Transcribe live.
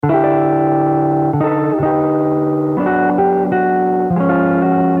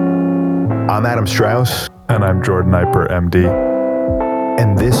Adam Strauss. And I'm Jordan Eiper, MD.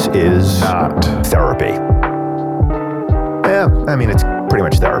 And this is Not therapy. Yeah, I mean, it's pretty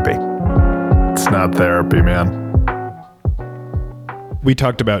much therapy. It's not therapy, man. We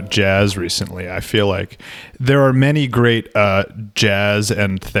talked about jazz recently. I feel like there are many great jazz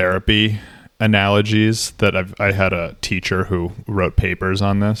and therapy analogies that I had a teacher who wrote papers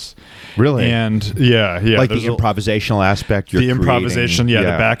on this. Really? And yeah. Like the improvisational aspect, the improvisation, the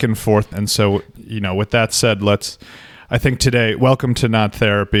back and forth. And so, with that said, I think today, welcome to Not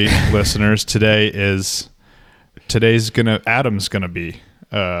Therapy, listeners. Adam's gonna be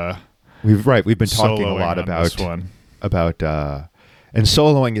we've been talking a lot about and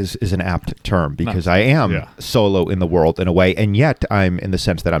soloing is an apt term because I am solo in the world in a way, and yet I'm in the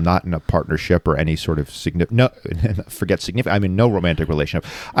sense that I'm not in a partnership or any sort of I'm in no romantic relationship.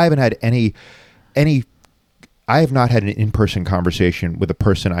 I have not had an in-person conversation with a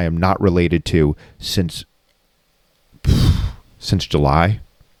person I am not related to since July.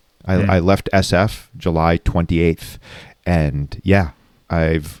 I left SF July 28th, and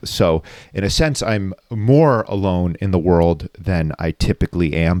so in a sense, I'm more alone in the world than I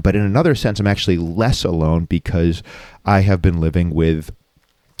typically am. But in another sense, I'm actually less alone because I have been living with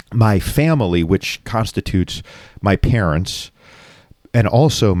my family, which constitutes my parents and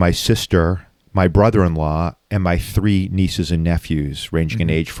also my sister, my brother-in-law, and my 3 nieces and nephews, ranging in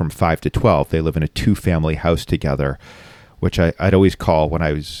age from 5 to 12. They live in a 2-family house together, which I'd always call, when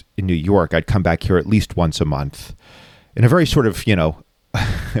I was in New York, I'd come back here at least once a month. In a very sort of,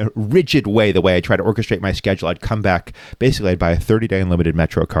 rigid way, the way I try to orchestrate my schedule, I'd come back, basically I'd buy a 30-day unlimited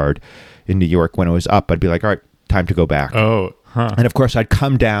Metro card in New York. When it was up, I'd be like, all right, time to go back. And of course I'd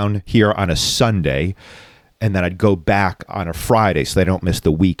come down here on a Sunday, and then I'd go back on a Friday so they don't miss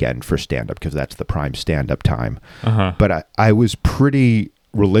the weekend for stand-up, because that's the prime stand-up time. But I was pretty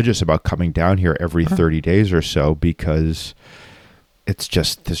religious about coming down here every 30 days or so, because there's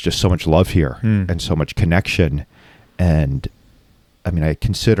just so much love here and so much connection. And I mean, I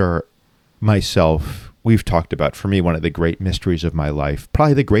consider myself, we've talked about, for me, one of the great mysteries of my life,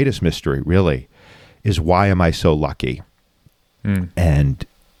 probably the greatest mystery, really, is why am I so lucky? And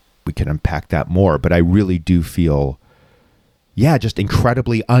we can unpack that more, but I really do feel, just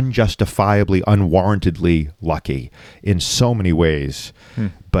incredibly, unjustifiably, unwarrantedly lucky in so many ways.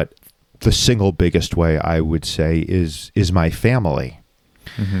 But the single biggest way, I would say, is my family.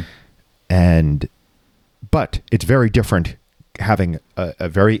 But it's very different having a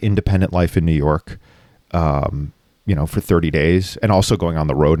very independent life in New York, for 30 days, and also going on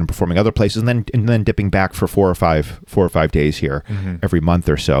the road and performing other places, and then dipping back for 4 or 5 days here every month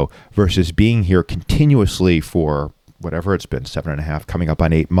or so, versus being here continuously for whatever it's been, 7.5, coming up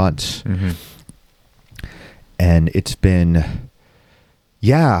on 8 months. And it's been,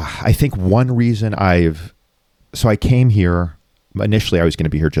 I think one reason I came here, initially I was going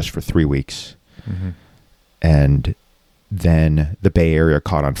to be here just for 3 weeks. And then the Bay Area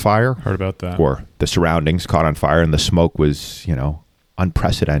caught on fire. Heard about that. Or the surroundings caught on fire, and the smoke was,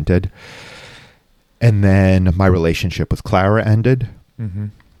 unprecedented. And then my relationship with Clara ended.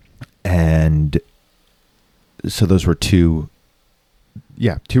 And so those were two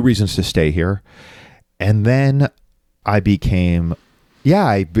reasons to stay here. And then I became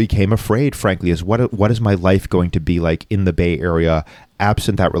afraid, frankly, is what is my life going to be like in the Bay Area,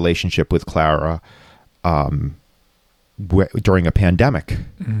 absent that relationship with Clara, during a pandemic.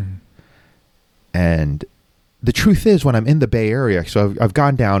 And the truth is, when I'm in the Bay Area, so I've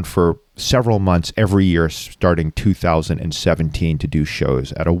gone down for several months every year starting 2017 to do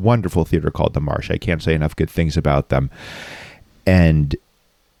shows at a wonderful theater called The Marsh. I can't say enough good things about them. And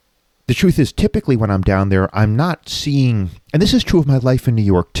the truth is, typically when I'm down there, I'm not seeing, and this is true of my life in New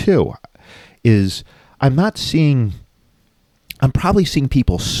York too, is I'm probably seeing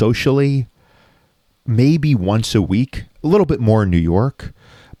people socially maybe once a week, a little bit more in New York,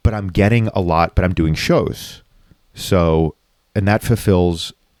 but I'm getting a lot, but I'm doing shows. So, and that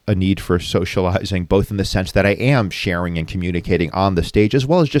fulfills a need for socializing, both in the sense that I am sharing and communicating on the stage, as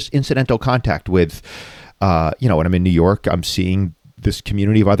well as just incidental contact with, when I'm in New York, I'm seeing this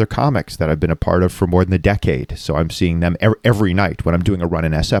community of other comics that I've been a part of for more than a decade. So I'm seeing them every night. When I'm doing a run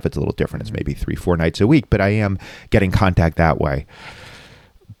in SF, it's a little different. It's maybe 3-4 nights a week, but I am getting contact that way.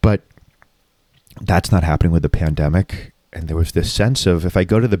 But that's not happening with the pandemic. And there was this sense of, if I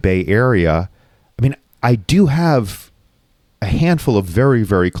go to the Bay Area, I mean, I do have a handful of very,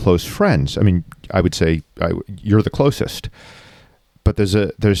 very close friends. I mean, I would say you're the closest, but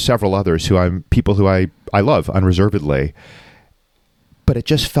there's several others people who I love unreservedly. But it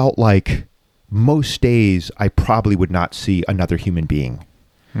just felt like most days I probably would not see another human being.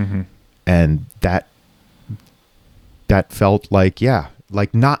 and that felt like,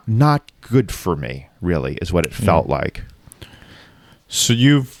 like not good for me, really, is what it felt like. So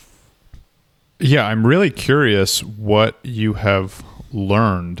I'm really curious what you have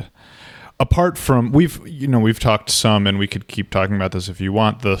learned. Apart from, we've talked some, and we could keep talking about this if you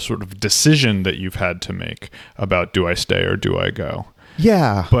want, the sort of decision that you've had to make about, do I stay or do I go?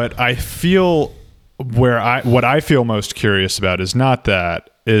 Yeah. But I feel what I feel most curious about is not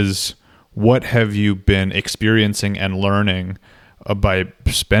that, is what have you been experiencing and learning by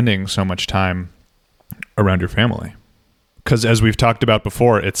spending so much time around your family? Because as we've talked about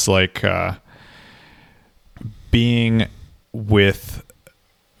before, it's like being with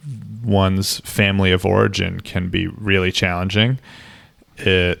one's family of origin can be really challenging.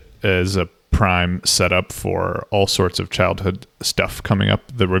 It is a prime setup for all sorts of childhood stuff coming up.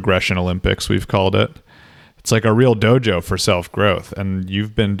 The regression Olympics, we've called it. It's like a real dojo for self-growth, and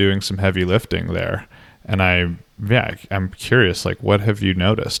you've been doing some heavy lifting there. And I'm curious, like, what have you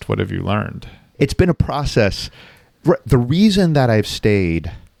noticed? What have you learned? It's been a process. The reason that I've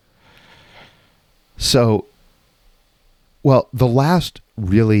stayed, the last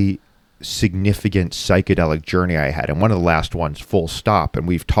really significant psychedelic journey I had, and one of the last ones, full stop, and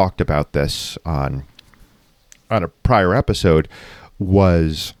we've talked about this on a prior episode,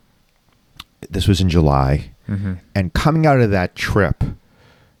 was in July. Mm-hmm. And coming out of that trip,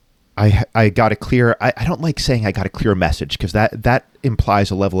 I got a clear, I don't like saying I got a clear message, because that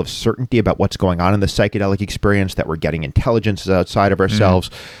implies a level of certainty about what's going on in the psychedelic experience, that we're getting intelligences outside of ourselves.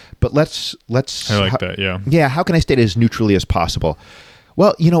 But let's I like that, yeah. Yeah, how can I state it as neutrally as possible?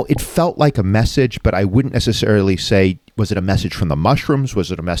 Well, it felt like a message, but I wouldn't necessarily say, was it a message from the mushrooms?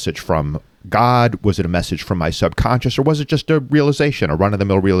 Was it a message from God? Was it a message from my subconscious? Or was it just a realization, a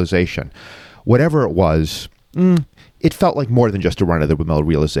run-of-the-mill realization? Whatever it was, it felt like more than just a run-of-the-mill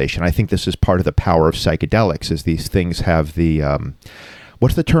realization. I think this is part of the power of psychedelics, is these things have the...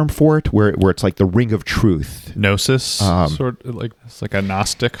 what's the term for it? Where it's like the ring of truth. Gnosis, sort of like, it's like a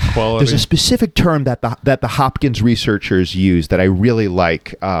Gnostic quality. There's a specific term that the Hopkins researchers use that I really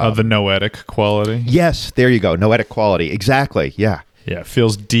like. The noetic quality. Yes, there you go. Noetic quality. Exactly. Yeah. Yeah. It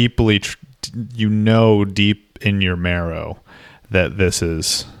feels deeply, deep in your marrow that this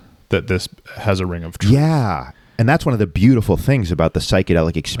has a ring of truth. Yeah. And that's one of the beautiful things about the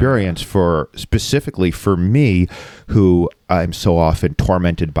psychedelic experience, specifically for me, who I'm so often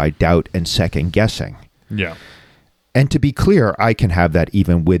tormented by doubt and second guessing. Yeah. And to be clear, I can have that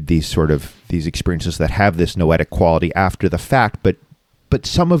even with these experiences that have this noetic quality after the fact, but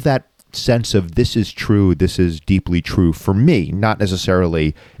some of that sense of this is true, this is deeply true for me, not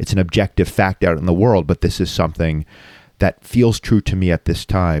necessarily it's an objective fact out in the world, but this is something that feels true to me at this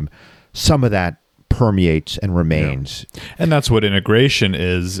time. Some of that permeates and remains. Yeah. And that's what integration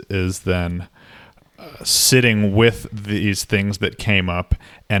is then sitting with these things that came up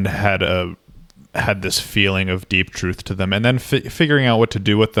and had this feeling of deep truth to them, and then figuring out what to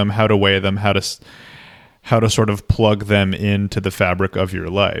do with them, how to weigh them, how to sort of plug them into the fabric of your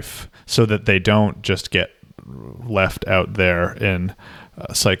life so that they don't just get left out there in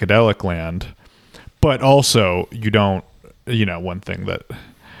psychedelic land. But also, one thing that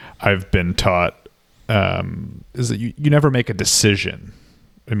I've been taught is that you never make a decision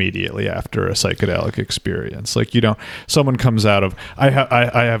immediately after a psychedelic experience. Like, someone comes out of, I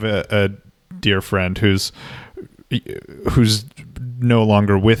have a dear friend who's no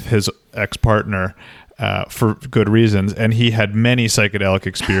longer with his ex-partner for good reasons, and he had many psychedelic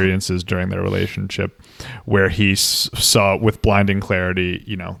experiences during their relationship where he saw with blinding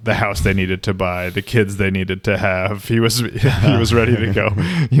clarity, the house they needed to buy, the kids they needed to have. He was ready to go,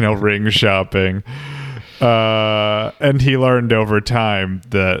 ring shopping. And he learned over time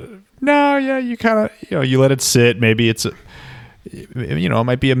that you kind of, you let it sit. Maybe it's, it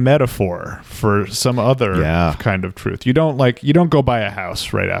might be a metaphor for some other kind of truth. You don't go buy a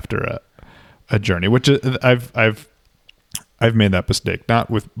house right after a journey, which I've made that mistake, not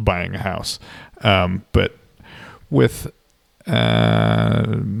with buying a house, but with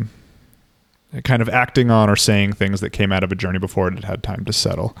kind of acting on or saying things that came out of a journey before it had time to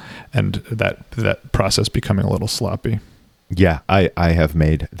settle, and that process becoming a little sloppy. Yeah, I have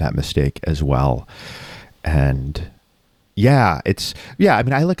made that mistake as well. And I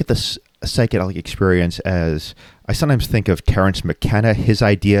look at this psychedelic experience as, I sometimes think of Terence McKenna, his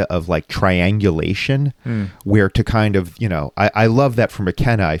idea of like triangulation, where to kind of, I love that for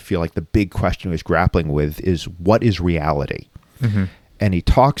McKenna. I feel like the big question he was grappling with is, what is reality? Mm-hmm. And he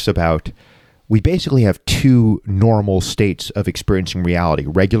talks about, we basically have two normal states of experiencing reality: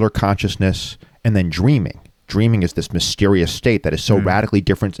 regular consciousness and then dreaming. dreaming is this mysterious state that is so radically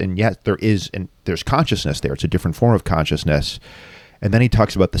different, and yet there's consciousness there. It's a different form of consciousness. And then he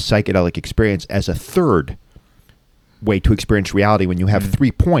talks about the psychedelic experience as a third way to experience reality. When you have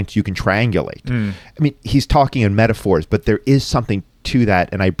 3 points, you can triangulate. I mean, he's talking in metaphors, but there is something to that,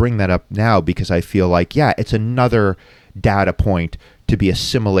 and I bring that up now because I feel like, yeah, it's another data point to be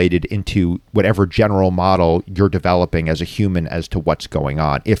assimilated into whatever general model you're developing as a human as to what's going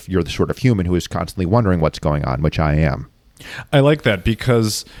on, if you're the sort of human who is constantly wondering what's going on, which I am. I like that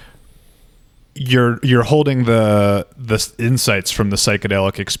because you're holding the insights from the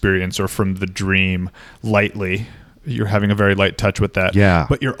psychedelic experience or from the dream lightly. You're having a very light touch with that. Yeah.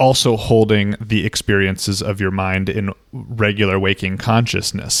 But you're also holding the experiences of your mind in regular waking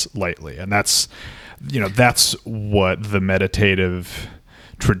consciousness lightly. And that's what the meditative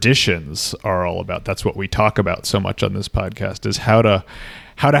traditions are all about. That's what we talk about so much on this podcast, is how to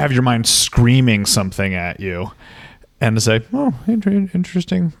have your mind screaming something at you and to say, oh,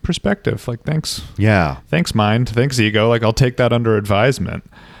 interesting perspective. Like, thanks. Yeah. Thanks, mind. Thanks, ego. Like, I'll take that under advisement.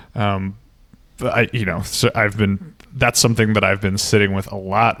 But that's something that I've been sitting with a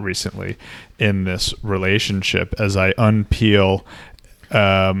lot recently in this relationship as I unpeel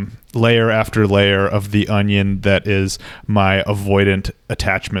layer after layer of the onion that is my avoidant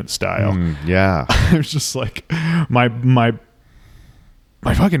attachment style. Yeah. I was just like, my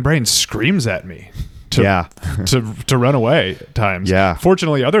fucking brain screams at me to run away at times. Yeah.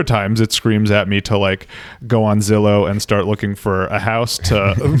 Fortunately, other times it screams at me to like go on Zillow and start looking for a house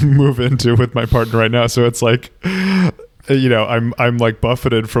to move into with my partner right now. So it's like, I'm like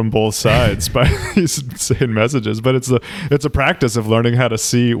buffeted from both sides by these insane messages, but it's a practice of learning how to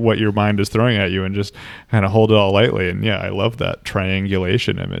see what your mind is throwing at you and just kind of hold it all lightly. And yeah, I love that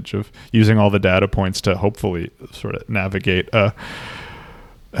triangulation image of using all the data points to hopefully sort of navigate a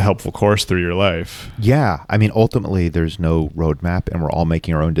helpful course through your life. Yeah. I mean, ultimately, there's no roadmap, and we're all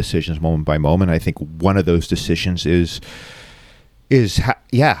making our own decisions moment by moment. I think one of those decisions is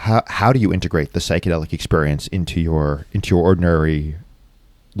how do you integrate the psychedelic experience into your ordinary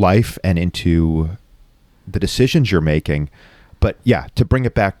life and into the decisions you're making. But yeah, to bring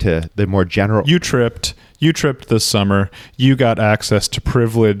it back to the more general... You tripped this summer. You got access to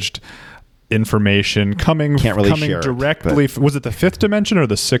privileged information coming directly. Was it the fifth dimension or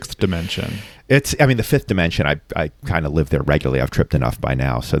the sixth dimension? The fifth dimension, I kind of live there regularly. I've tripped enough by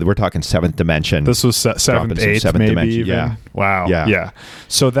now. So we're talking seventh dimension. This was seventh, eighth, maybe dimension. Even. Yeah. Wow. Yeah.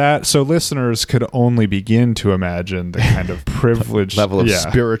 So listeners could only begin to imagine the kind of privileged level of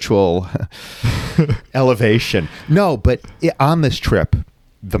spiritual elevation. No, but on this trip,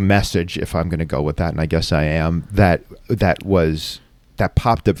 the message, if I'm going to go with that, and I guess I am, that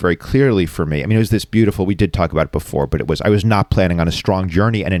popped up very clearly for me. I mean, it was this beautiful, we did talk about it before, but I was not planning on a strong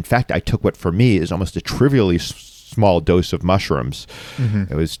journey. And in fact, I took what for me is almost a trivially small dose of mushrooms. Mm-hmm.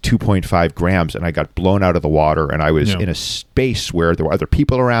 It was 2.5 grams, and I got blown out of the water, and I was in a space where there were other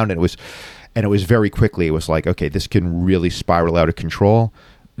people around, and it was very quickly, it was like, okay, this can really spiral out of control,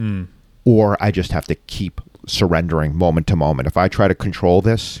 or I just have to keep surrendering moment to moment. If I try to control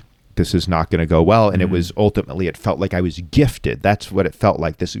this is not going to go well. And it was ultimately, it felt like I was gifted. That's what it felt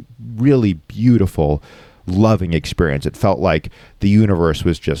like, this really beautiful, loving experience. It felt like the universe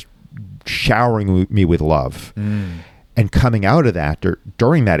was just showering me with love. And coming out of that,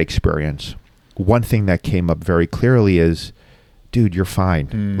 during that experience, one thing that came up very clearly is, dude, you're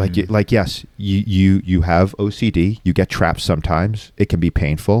fine. Yes, you have OCD. You get trapped sometimes. It can be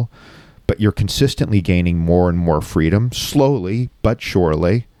painful, but you're consistently gaining more and more freedom, slowly but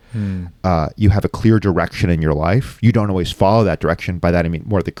surely. You have a clear direction in your life. You don't always follow that direction. By that I mean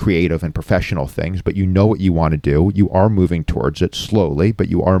more the creative and professional things, but you know what you want to do. You are moving towards it slowly, but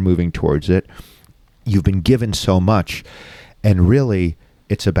you are moving towards it. You've been given so much, and really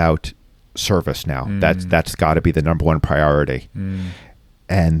it's about service now. That's got to be the number one priority.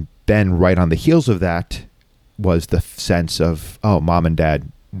 And then right on the heels of that was the sense of, oh, mom and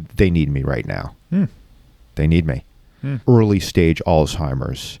dad, they need me right now. They need me. Early stage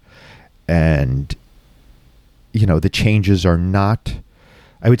Alzheimer's. And, the changes are not,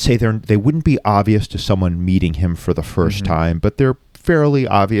 I would say they wouldn't be obvious to someone meeting him for the first time, but they're fairly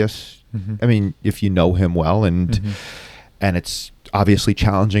obvious. I mean, if you know him well, and it's obviously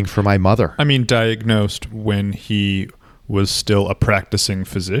challenging for my mother. I mean, diagnosed when he was still a practicing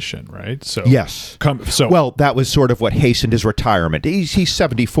physician, right? So yes. Well, that was sort of what hastened his retirement. He's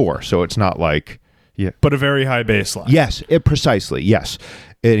 74, so it's not like... Yeah. But a very high baseline. Yes, precisely. Yes.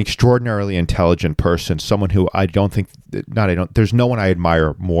 An extraordinarily intelligent person, someone who there's no one I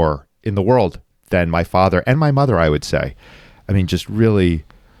admire more in the world than my father and my mother, I would say. I mean, just really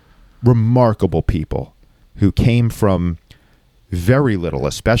remarkable people. who came from very little,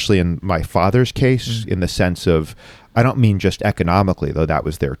 especially in my father's case, in the sense of, I don't mean just economically, though that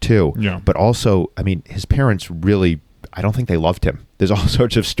was there too, but also, I mean, his parents really, I don't think they loved him. There's all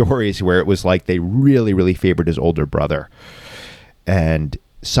sorts of stories where it was like they really, really favored his older brother. And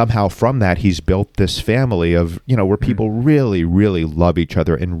somehow from that, he's built this family of, where people really, really love each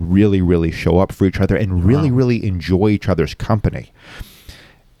other and really, really show up for each other and really, really enjoy each other's company.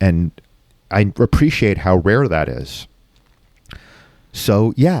 And I appreciate how rare that is.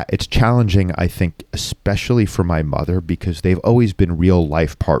 So, yeah, it's challenging, I think, especially for my mother, because they've always been real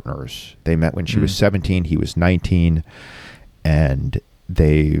life partners. They met when she was 17, he was 19, and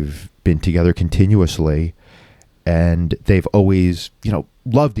they've been together continuously. And they've always,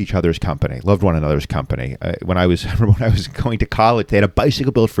 loved each other's company, loved one another's company. When I was going to college, they had a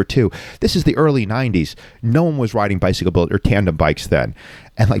bicycle build for two. This is the early 90s. No one was riding bicycle build or tandem bikes then.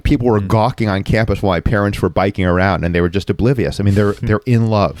 And like people were gawking on campus while my parents were biking around, and they were just oblivious. I mean, they're in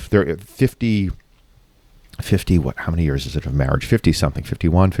love. They're 50, how many years is it of marriage? 50 something,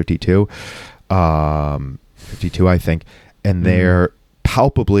 51, 52, 52, I think. And they're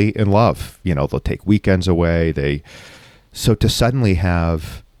palpably in love. They'll take weekends away. So to suddenly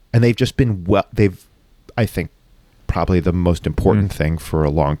have, and they've just been, I think probably the most important thing for a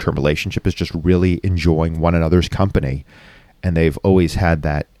long-term relationship is just really enjoying one another's company. And they've always had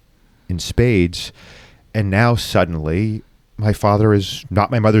that in spades. And now suddenly my father is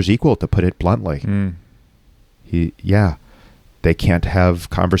not my mother's equal, to put it bluntly. They can't have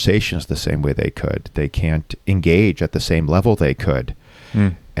conversations the same way they could. They can't engage at the same level they could.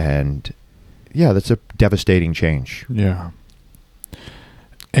 And yeah, that's a devastating change. Yeah.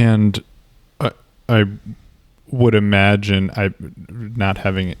 And I would imagine, not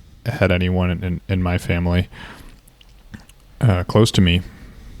having had anyone in my family close to me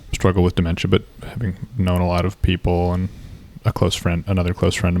struggle with dementia, but having known a lot of people, and another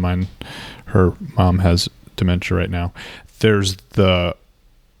close friend of mine, her mom has dementia right now. There's the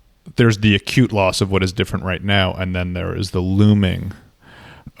acute loss of what is different right now, and then there is the looming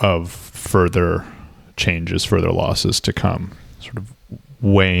of further changes, further losses to come, sort of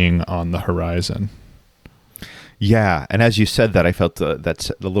weighing on the horizon. Yeah, and as you said that, I felt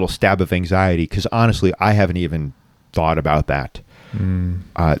that's the little stab of anxiety, because honestly, I haven't even thought about that.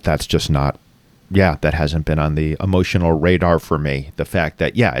 That's just not, that hasn't been on the emotional radar for me. The fact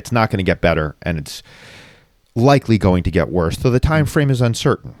that, it's not going to get better, and it's likely going to get worse. So the time frame is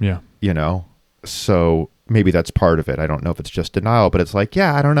uncertain. Yeah. So maybe that's part of it. I don't know if it's just denial, but it's like,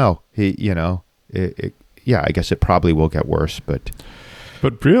 I don't know. I guess it probably will get worse, but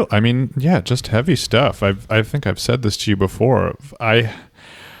real, I mean, just heavy stuff. I think I've said this to you before.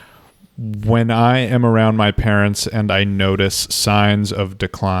 When I am around my parents and I notice signs of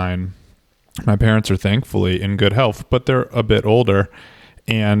decline, my parents are thankfully in good health, but they're a bit older.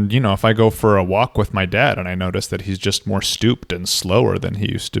 And, if I go for a walk with my dad and I notice that he's just more stooped and slower than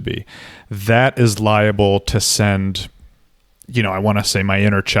he used to be, that is liable to send, I want to say my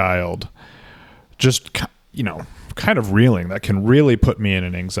inner child, just, kind of reeling. That can really put me in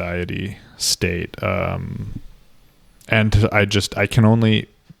an anxiety state. And I can only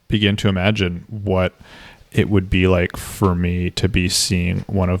begin to imagine what it would be like for me to be seeing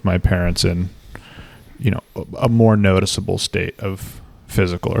one of my parents in, a more noticeable state of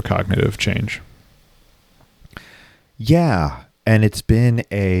physical or cognitive change. Yeah. And it's been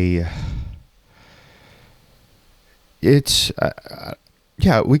let's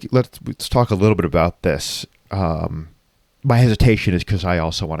talk a little bit about this. My hesitation is because I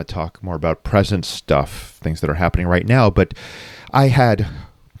also want to talk more about present stuff, things that are happening right now. But I had,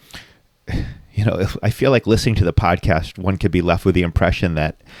 I feel like listening to the podcast, one could be left with the impression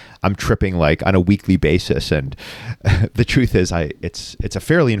that I'm tripping like on a weekly basis. And the truth is it's a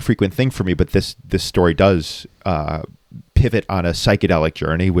fairly infrequent thing for me, but this story does pivot on a psychedelic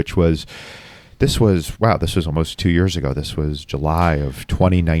journey, this was almost 2 years ago. This was July of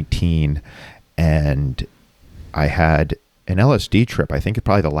 2019. And I had an LSD trip. I think it's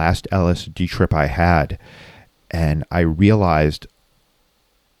probably the last LSD trip I had. And I realized,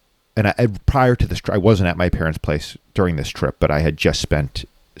 and prior to this, I wasn't at my parents' place during this trip, but I had just spent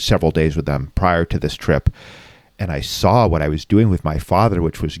several days with them prior to this trip. And I saw what I was doing with my father,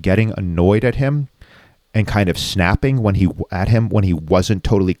 which was getting annoyed at him and kind of snapping when he wasn't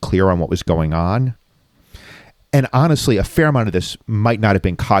totally clear on what was going on. And honestly, a fair amount of this might not have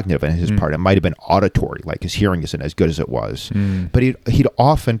been cognitive on his part. It might have been auditory, like his hearing isn't as good as it was. But he'd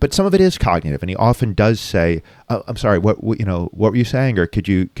often, but some of it is cognitive, and he often does say, oh, "I'm sorry, what were you saying? Or could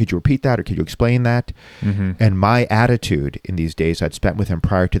you repeat that? Or could you explain that?" And my attitude in these days I'd spent with him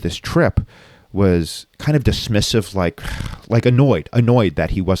prior to this trip was kind of dismissive, like annoyed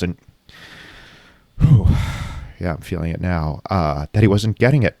that he wasn't. Yeah, I'm feeling it now. That he wasn't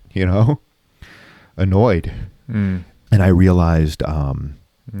getting it, annoyed. Mm. And I realized on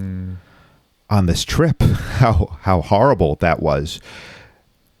this trip how horrible that was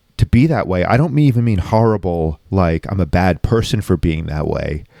to be that way. I don't even mean horrible like I'm a bad person for being that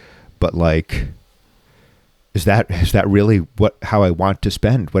way, but like, is that really how I want to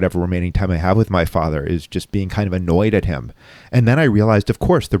spend whatever remaining time I have with my father, is just being kind of annoyed at him. And then I realized, of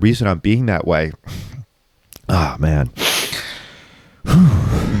course, the reason I'm being that way. Ah, man.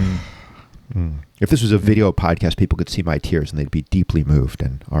 If this was a video podcast, people could see my tears and they'd be deeply moved,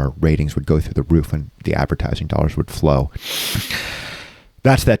 and our ratings would go through the roof and the advertising dollars would flow.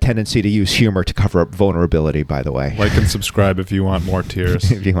 That's that tendency to use humor to cover up vulnerability, by the way. Like and subscribe if you want more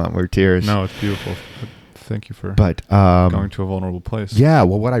tears. If you want more tears. No, it's beautiful. Thank you for going to a vulnerable place. Yeah,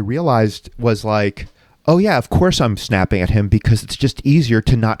 well, what I realized was like, oh yeah, of course I'm snapping at him because it's just easier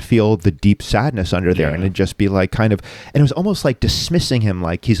to not feel the deep sadness under there, and it'd just be like kind of, and it was almost like dismissing him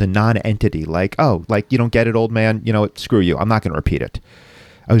like he's a non-entity, like, oh, like, you don't get it, old man, screw you, I'm not going to repeat it.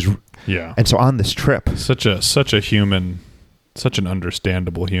 And so on this trip, such an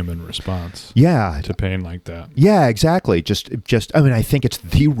understandable human response. Yeah, to pain like that. Yeah, exactly. Just I mean, I think it's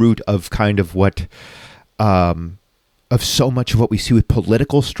the root of kind of what of so much of what we see with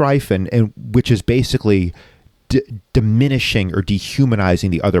political strife, and which is basically diminishing or dehumanizing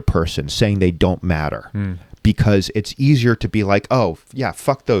the other person, saying they don't matter, because it's easier to be like, oh yeah,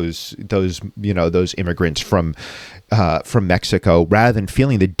 fuck those immigrants from Mexico, rather than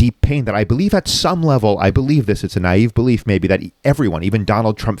feeling the deep pain that I believe at some level, it's a naive belief maybe, that everyone, even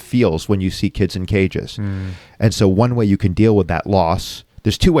Donald Trump, feels when you see kids in cages. And so one way you can deal with that loss,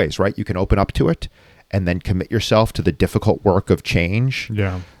 there's two ways, right? You can open up to it and then commit yourself to the difficult work of change.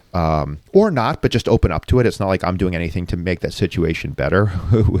 Yeah. Or not, but just open up to it. It's not like I'm doing anything to make that situation better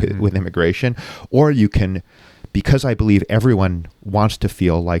with immigration. Or you can, because I believe everyone wants to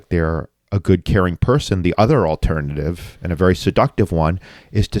feel like they're a good, caring person, the other alternative, and a very seductive one,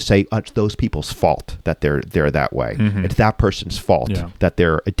 is to say it's those people's fault that they're that way. It's that person's fault that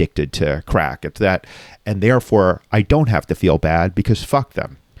they're addicted to crack. It's that, and therefore I don't have to feel bad because fuck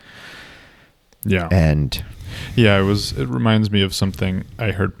them. Yeah. And yeah, it reminds me of something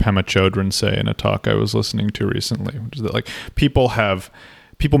I heard Pema Chodron say in a talk I was listening to recently, which is that like people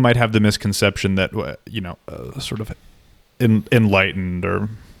might have the misconception that sort of enlightened, or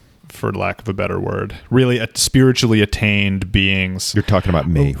for lack of a better word, really spiritually attained beings. You're talking about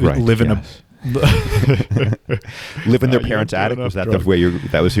me, right? Live in live in their parents' attic. Was that the way you're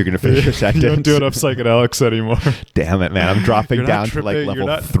going to finish your sentence? You don't do enough psychedelics anymore. Damn it, man! I'm dropping down to like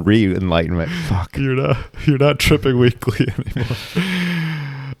level 3 enlightenment. Fuck. You're not tripping weekly anymore.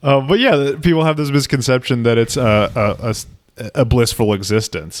 But yeah, people have this misconception that it's a blissful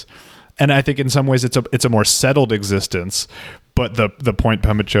existence, and I think in some ways it's a more settled existence. But the point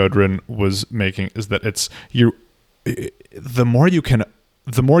Pema Chodron was making is that the more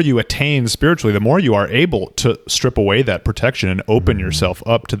you attain spiritually, the more you are able to strip away that protection and open yourself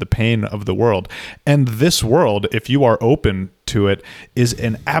up to the pain of the world. And this world, if you are open to it, is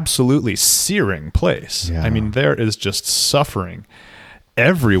an absolutely searing place. Yeah. I mean, there is just suffering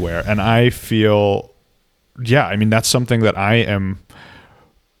everywhere. And I feel, that's something that I am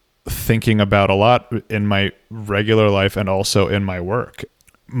thinking about a lot in my regular life and also in my work.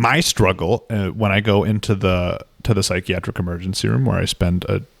 My struggle when I go into the psychiatric emergency room, where I spend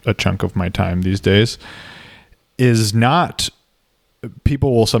a chunk of my time these days, is not,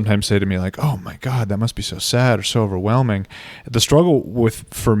 people will sometimes say to me like, oh my God, that must be so sad or so overwhelming. The struggle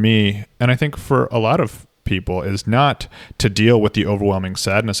for me, and I think for a lot of people, is not to deal with the overwhelming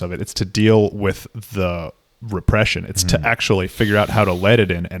sadness of it. It's to deal with the repression. It's to actually figure out how to let it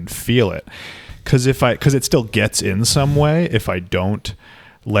in and feel it. Because it still gets in some way if I don't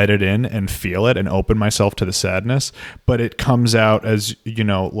let it in and feel it and open myself to the sadness, but it comes out as,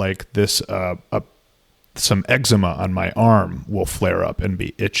 like this, some eczema on my arm will flare up and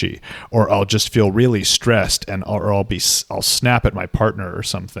be itchy, or I'll just feel really stressed or I'll snap at my partner or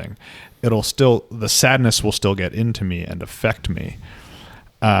something. The sadness will still get into me and affect me.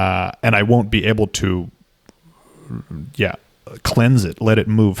 And I won't be able to, cleanse it, let it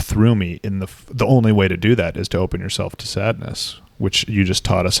move through me. The only way to do that is to open yourself to sadness, which you just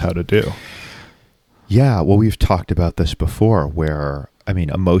taught us how to do. Yeah, well, we've talked about this before, where,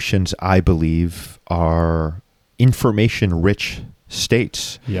 emotions, I believe, are information-rich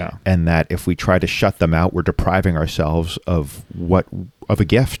states. Yeah. And that if we try to shut them out, we're depriving ourselves of a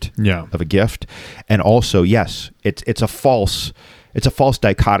gift. Yeah. Of a gift. And also, yes, it's a false it's a false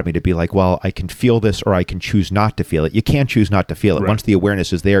dichotomy to be like, well, I can feel this or I can choose not to feel it. You can't choose not to feel it. Right. Once the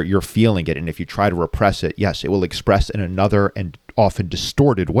awareness is there, you're feeling it. And if you try to repress it, yes, it will express in another and often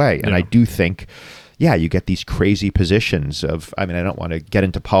distorted way. And Yeah. I do think, yeah, you get these crazy positions of, I mean, I don't want to get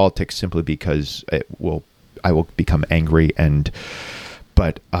into politics simply because I will become angry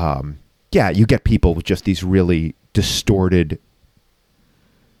but yeah, you get people with just these really distorted,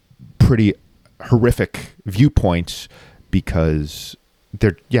 pretty horrific viewpoints because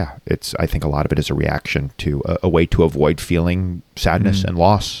I think a lot of it is a reaction to a way to avoid feeling sadness and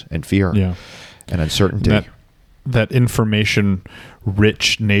loss and fear and uncertainty. That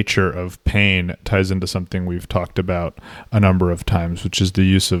information-rich nature of pain ties into something we've talked about a number of times, which is the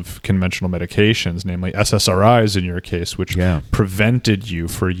use of conventional medications, namely SSRIs in your case, which prevented you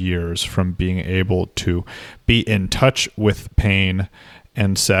for years from being able to be in touch with pain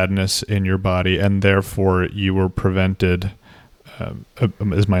and sadness in your body, and therefore you were prevented,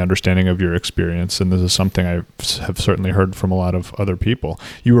 is my understanding of your experience, and this is something I have certainly heard from a lot of other people,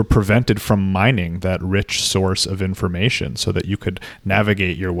 you were prevented from mining that rich source of information so that you could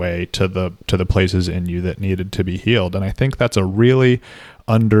navigate your way to the places in you that needed to be healed. And I think that's a really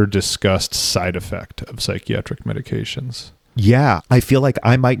under-discussed side effect of psychiatric medications. Yeah, I feel like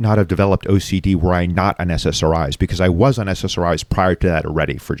I might not have developed OCD were I not on SSRIs, because I was on SSRIs prior to that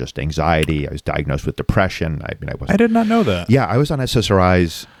already for just anxiety. I was diagnosed with depression. I did not know that. Yeah, I was on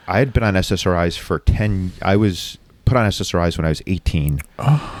SSRIs. I had been on SSRIs for I was put on SSRIs when I was 18.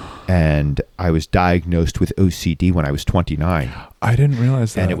 Oh. And I was diagnosed with OCD when I was 29. I didn't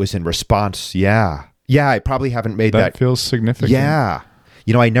realize that. And it was in response. Yeah. Yeah, I probably haven't made that. That feels significant. Yeah.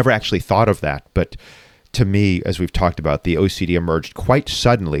 I never actually thought of that, but to me, as we've talked about, the OCD emerged quite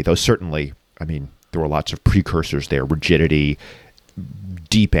suddenly, though certainly, I mean, there were lots of precursors there, rigidity,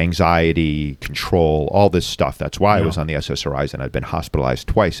 deep anxiety, control, all this stuff. That's why I was on the SSRIs, and I'd been hospitalized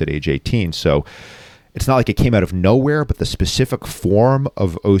twice at age 18. So it's not like it came out of nowhere, but the specific form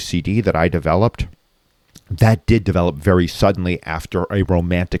of OCD that I developed, that did develop very suddenly after a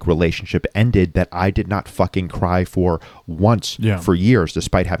romantic relationship ended that I did not fucking cry for once for years,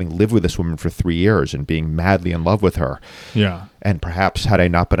 despite having lived with this woman for 3 years and being madly in love with her. Yeah. And perhaps had I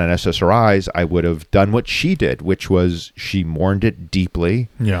not been on SSRIs, I would have done what she did, which was she mourned it deeply.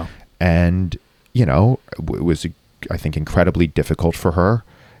 Yeah. And, it was, I think, incredibly difficult for her,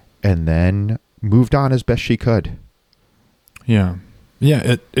 and then moved on as best she could. Yeah.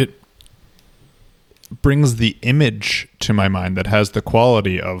 Yeah. It brings the image to my mind that has the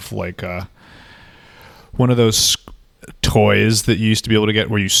quality of like one of those toys that you used to be able to get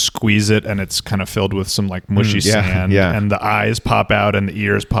where you squeeze it and it's kind of filled with some like mushy sand and the eyes pop out and the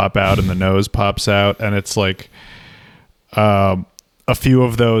ears pop out and the nose pops out, and it's like a few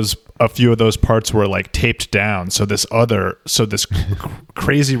of those parts were like taped down, so this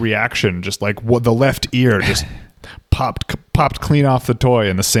crazy reaction, just like the left ear just popped clean off the toy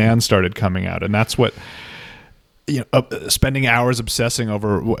and the sand started coming out. And that's what, spending hours obsessing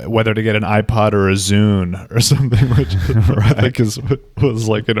over whether to get an iPod or a Zune or something, which I think was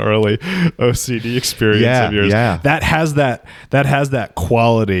like an early OCD experience of yours. Yeah. That has that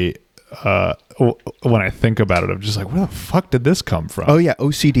quality. When I think about it, I'm just like, where the fuck did this come from? Oh yeah,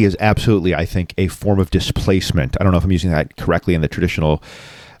 OCD is absolutely, I think, a form of displacement. I don't know if I'm using that correctly in the traditional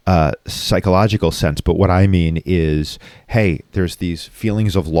psychological sense, but what I mean is, hey, there's these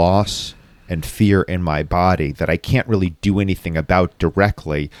feelings of loss and fear in my body that I can't really do anything about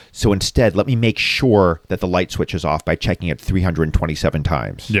directly. So instead, let me make sure that the light switch is off by checking it 327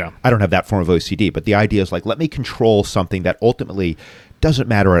 times. Yeah. I don't have that form of OCD, but the idea is like, let me control something that ultimately doesn't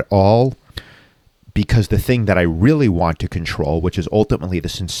matter at all, because the thing that I really want to control, which is ultimately the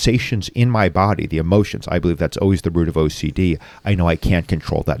sensations in my body, the emotions, I believe that's always the root of OCD. I know I can't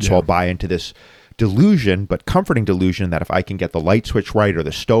control that. Yeah. So I'll buy into this delusion, but comforting delusion, that if I can get the light switch right or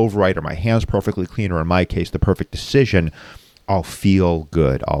the stove right or my hands perfectly clean, or in my case, the perfect decision, I'll feel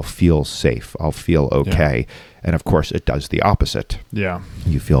good. I'll feel safe. I'll feel okay. Yeah. And of course, it does the opposite. Yeah.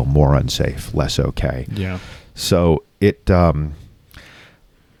 You feel more unsafe, less okay. Yeah. So it...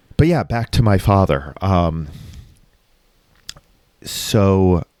 But yeah, back to my father.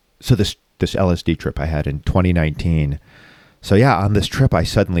 So this LSD trip I had in 2019. So yeah, on this trip, I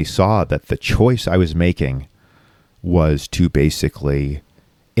suddenly saw that the choice I was making was to basically,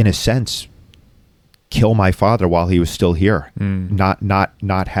 in a sense, kill my father while he was still here.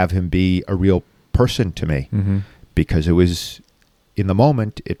 Not have him be a real person to me, because it was, in the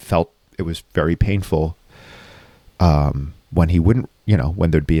moment, it was very painful. When he wouldn't,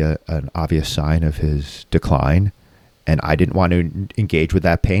 when there'd be an obvious sign of his decline, and I didn't want to engage with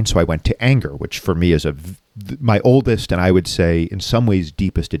that pain, so I went to anger, which for me is my oldest, and I would say in some ways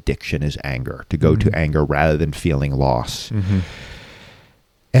deepest addiction is anger, to go to anger rather than feeling loss.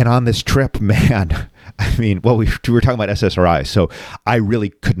 And on this trip, man, I mean, well, we were talking about SSRIs, so I really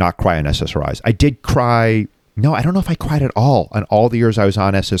could not cry on SSRIs. I did cry. No, I don't know if I cried at all on all the years I was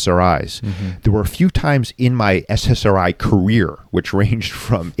on SSRIs. There were a few times in my SSRI career, which ranged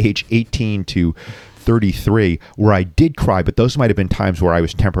from age 18 to 33, where I did cry, but those might have been times where I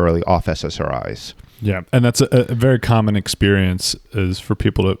was temporarily off SSRIs. Yeah, and that's a very common experience, is for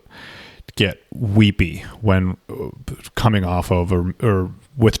people to get weepy when coming off of or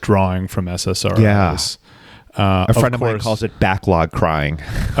withdrawing from SSRIs. Yeah. A friend of mine calls it backlog crying.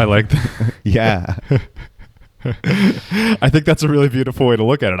 I like that. Yeah. I think that's a really beautiful way to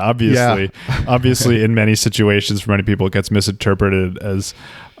look at it. Obviously, in many situations, for many people, it gets misinterpreted as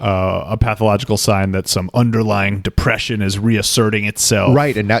a pathological sign that some underlying depression is reasserting itself.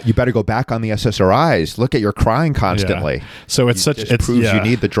 Right, and now you better go back on the SSRIs. Look at your crying constantly. Yeah. So it proves you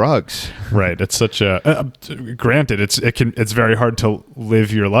need the drugs. Right. It's such a granted, it's very hard to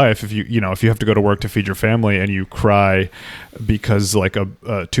live your life if you have to go to work to feed your family and you cry because like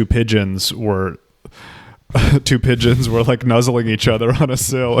two pigeons were like nuzzling each other on a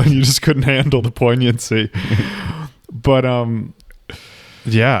sill and you just couldn't handle the poignancy. But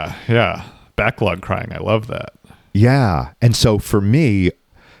yeah, backlog crying, I love that. Yeah. And so for me,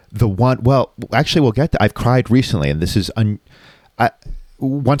 actually we'll get to, I've cried recently, and this is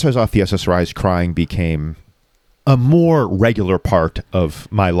once I was off the SSRIs, crying became a more regular part of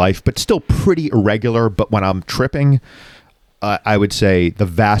my life, but still pretty irregular. But when I'm tripping, I would say the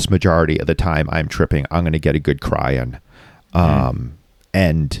vast majority of the time I'm tripping, I'm going to get a good cry in.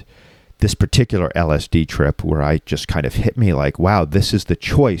 And this particular LSD trip where I just kind of hit me like, wow, this is the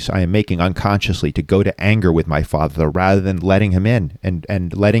choice I am making unconsciously, to go to anger with my father rather than letting him in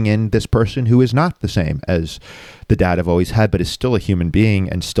and letting in this person who is not the same as the dad I've always had, but is still a human being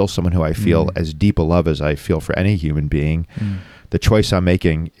and still someone who I feel as deep a love as I feel for any human being. The choice I'm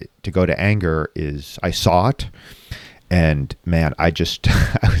making to go to anger is, I saw it. And man, I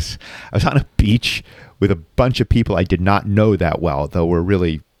was on a beach with a bunch of people I did not know that well, though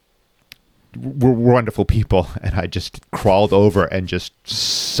we're wonderful people. And I just crawled over and just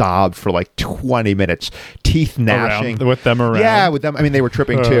sobbed for like 20 minutes, teeth gnashing. With them around? Yeah, with them. I mean, they were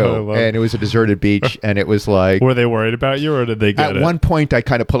tripping too. And it was a deserted beach. And it was like... Were they worried about you, or did they get it? At one point, I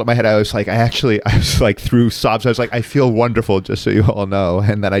kind of pulled up my head. I was like, through sobs. I was like, I feel wonderful, just so you all know.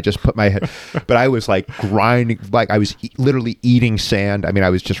 And then I just put my head... But I was like grinding, like I was literally eating sand. I mean, I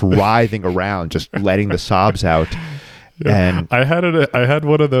was just writhing around, just letting the sobs out. Yeah. And I had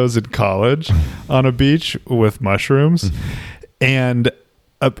one of those in college on a beach with mushrooms, and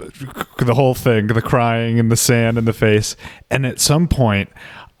the whole thing, the crying and the sand in the face. And at some point,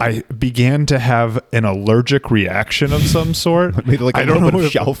 I began to have an allergic reaction of some sort. Maybe like a little bit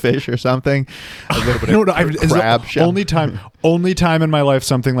of shellfish or something. A little bit of crab shell. Only time in my life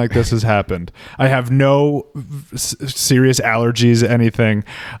something like this has happened. I have no serious allergies, anything.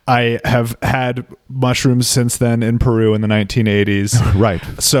 I have had mushrooms since then in Peru in the 1980s. Right.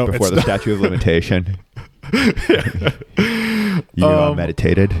 So before the statute of limitation. You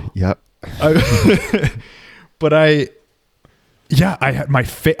meditated. Yep. But I had my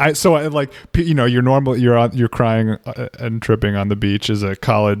face. So I like, you're crying and tripping on the beach as a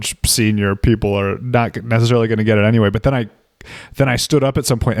college senior. People are not necessarily going to get it anyway. But then I stood up at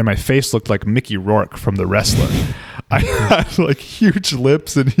some point and my face looked like Mickey Rourke from The Wrestler. I had like huge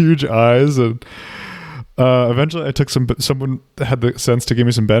lips and huge eyes, and eventually I took someone had the sense to give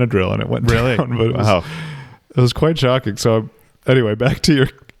me some Benadryl, and it went down. But it was quite shocking. So anyway, back to your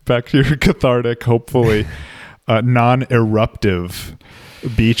cathartic, hopefully non-eruptive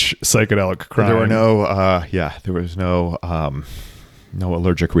beach psychedelic crying. There was no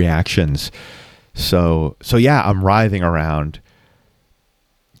allergic reactions. So yeah, I'm writhing around,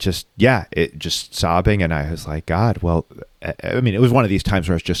 just sobbing. And I was like, God, well, I mean, it was one of these times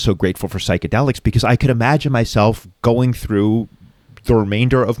where I was just so grateful for psychedelics, because I could imagine myself going through the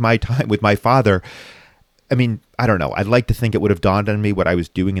remainder of my time with my father. I mean, I don't know. I'd like to think it would have dawned on me what I was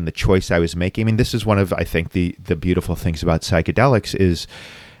doing and the choice I was making. I mean, this is one of, I think, the beautiful things about psychedelics is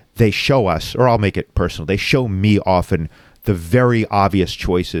they show us, or I'll make it personal, they show me often the very obvious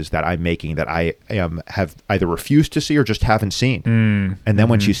choices that I'm making that I have either refused to see or just haven't seen. And then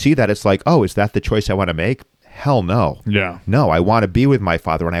once you see that, it's like, oh, is that the choice I want to make? Hell no. Yeah. No, I want to be with my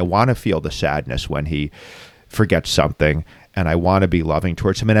father, and I want to feel the sadness when he forgets something, and I want to be loving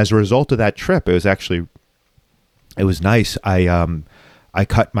towards him. And as a result of that trip, it was nice. I I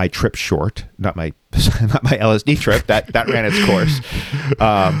cut my trip short, not my not my LSD trip. That ran its course.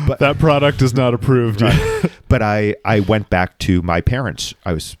 But that product is not approved. right. But I went back to my parents.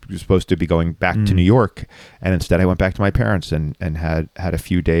 I was supposed to be going back to New York, and instead I went back to my parents and had a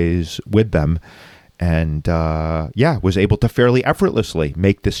few days with them, and was able to fairly effortlessly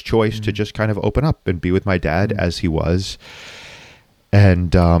make this choice to just kind of open up and be with my dad as he was.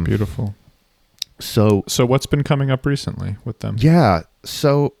 And beautiful. So what's been coming up recently with them? Yeah.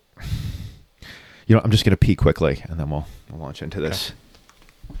 So, I'm just going to pee quickly and then we'll launch into this.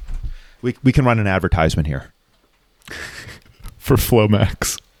 We can run an advertisement here. For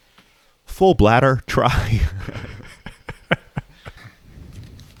Flomax. Full bladder, try.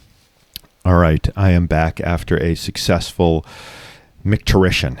 All right. I am back after a successful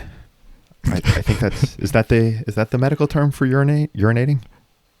micturition. I think is that the medical term for urinating?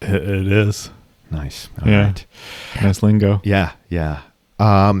 It is. Nice. All right. Nice lingo. Yeah.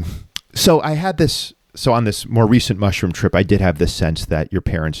 So I had this. So on this more recent mushroom trip, I did have this sense that your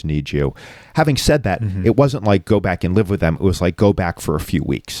parents need you. Having said that, it wasn't like go back and live with them. It was like go back for a few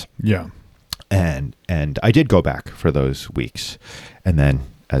weeks. Yeah. And I did go back for those weeks. And then,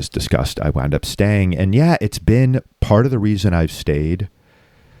 as discussed, I wound up staying. And yeah, it's been part of the reason I've stayed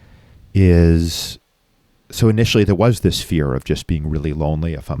is, so initially there was this fear of just being really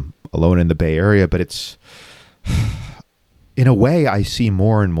lonely if I'm alone in the Bay Area, but it's, in a way, I see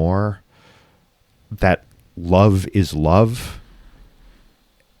more and more that love is love,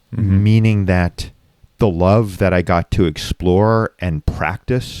 meaning that the love that I got to explore and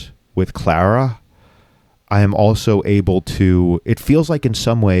practice with Clara, I am also able to, it feels like in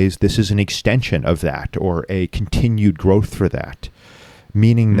some ways this is an extension of that or a continued growth for that,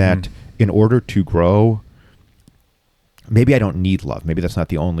 meaning that in order to grow, maybe I don't need love. Maybe that's not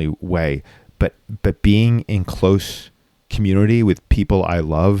the only way, but being in close community with people I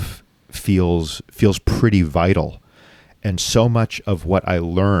love feels pretty vital. And so much of what I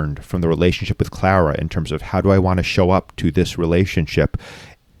learned from the relationship with Clara in terms of how do I want to show up to this relationship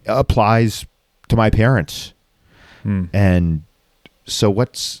applies to my parents. And so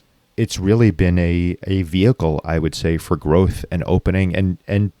it's really been a vehicle, I would say, for growth and opening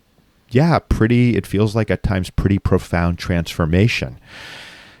and yeah, it feels like at times pretty profound transformation.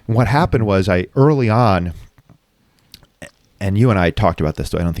 And what happened was early on, and you and I talked about this,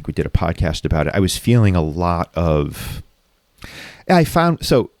 though I don't think we did a podcast about it, I was feeling a lot of, a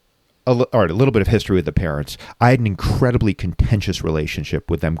little bit of history with the parents. I had an incredibly contentious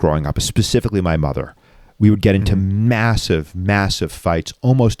relationship with them growing up, specifically my mother. We would get into massive, massive fights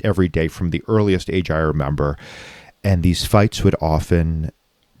almost every day from the earliest age I remember. And these fights would often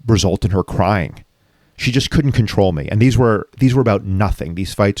result in her crying. She just couldn't control me. And these were about nothing.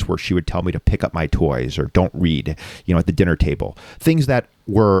 These fights where she would tell me to pick up my toys or don't read, at the dinner table. Things that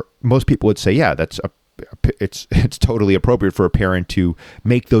were, most people would say, yeah, it's totally appropriate for a parent to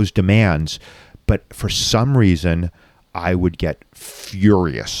make those demands. But for some reason, I would get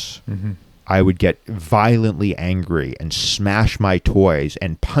furious. I would get violently angry and smash my toys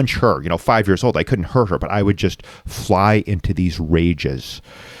and punch her. 5 years old, I couldn't hurt her, but I would just fly into these rages.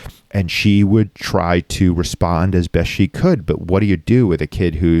 And she would try to respond as best she could. But what do you do with a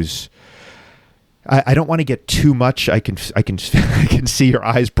kid who's, I don't want to get too much. I can see your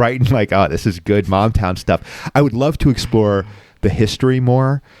eyes brighten like, oh, this is good Momtown stuff. I would love to explore the history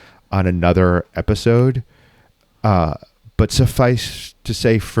more on another episode. But suffice to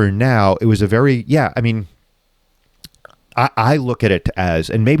say for now, it was a very, I look at it as,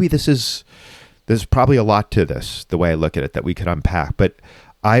 and maybe there's probably a lot to this, the way I look at it that we could unpack, but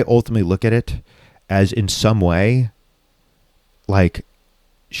I ultimately look at it as in some way, like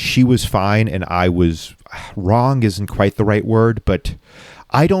she was fine and I was wrong isn't quite the right word, but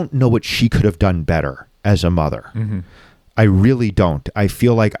I don't know what she could have done better as a mother. I really don't. I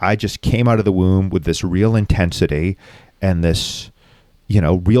feel like I just came out of the womb with this real intensity and this,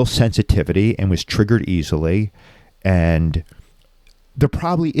 real sensitivity and was triggered easily. And there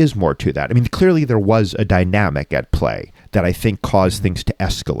probably is more to that. I mean, clearly there was a dynamic at play that I think caused things to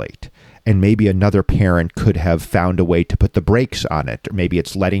escalate. And maybe another parent could have found a way to put the brakes on it. Or maybe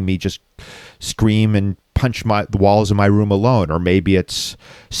it's letting me just scream and punch the walls of my room alone. Or maybe it's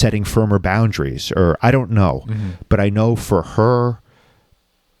setting firmer boundaries. Or I don't know. But I know for her,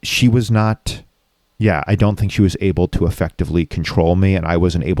 she was not... I don't think she was able to effectively control me, and I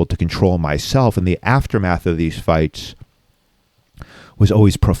wasn't able to control myself. And the aftermath of these fights was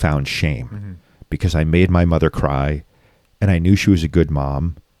always profound shame because I made my mother cry, and I knew she was a good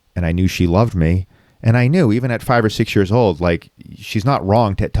mom, and I knew she loved me, and I knew even at 5 or 6 years old, like she's not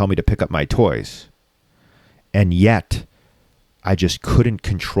wrong to tell me to pick up my toys. And yet I just couldn't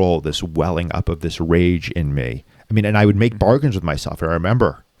control this welling up of this rage in me. I mean, and I would make bargains with myself. And I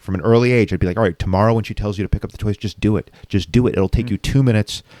remember from an early age, I'd be like, all right, tomorrow when she tells you to pick up the toys, just do it. Just do it. It'll take you 2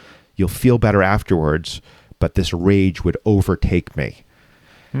 minutes. You'll feel better afterwards. But this rage would overtake me.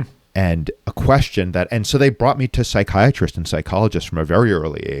 And a question that, and so they brought me to psychiatrists and psychologists from a very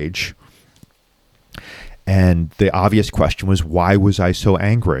early age. And the obvious question was, why was I so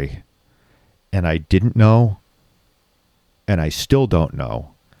angry? And I didn't know. And I still don't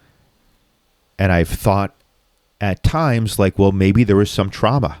know. And I've thought at times like, well, maybe there was some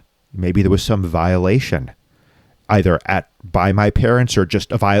trauma. Maybe there was some violation, either by my parents or just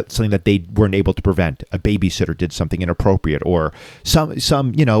something that they weren't able to prevent. A babysitter did something inappropriate or some,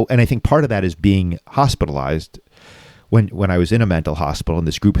 and I think part of that is being hospitalized. When I was in a mental hospital in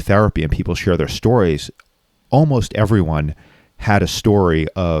this group therapy and people share their stories, almost everyone had a story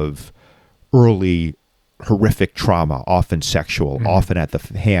of early horrific trauma, often sexual, often at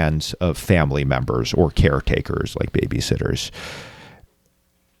the hands of family members or caretakers like babysitters.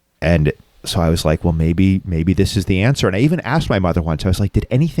 And so I was like, well, maybe this is the answer. And I even asked my mother once, I was like, did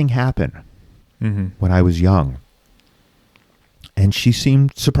anything happen when I was young? And she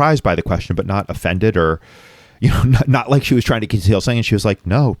seemed surprised by the question, but not offended or, not like she was trying to conceal something. And she was like,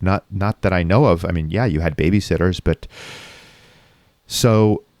 no, not that I know of. I mean, yeah, you had babysitters, but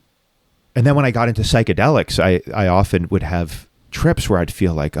so, and then when I got into psychedelics, I often would have trips where I'd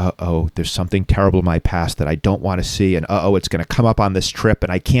feel like, there's something terrible in my past that I don't want to see. And it's going to come up on this trip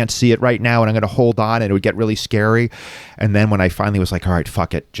and I can't see it right now. And I'm going to hold on and it would get really scary. And then when I finally was like, all right,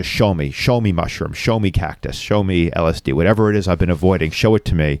 fuck it. Just show me mushroom, show me cactus, show me LSD, whatever it is I've been avoiding, show it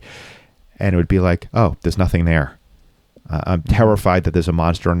to me. And it would be like, oh, there's nothing there. I'm terrified that there's a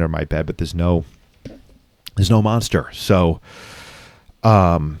monster under my bed, but there's no monster. So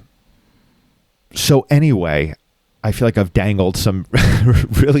anyway, I feel like I've dangled some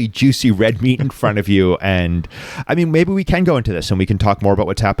really juicy red meat in front of you. And I mean, maybe we can go into this and we can talk more about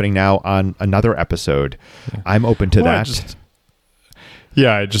what's happening now on another episode. Yeah. I'm open to that.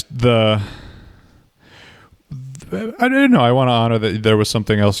 I didn't know. I want to honor that there was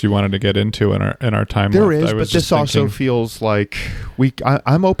something else you wanted to get into in our time. There is, but this also feels like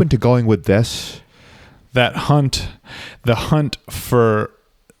I'm open to going with this. The hunt for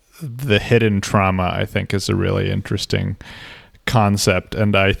the hidden trauma, I think, is a really interesting concept.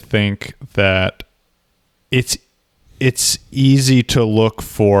 And I think that it's easy to look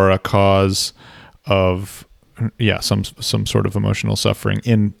for a cause of, some sort of emotional suffering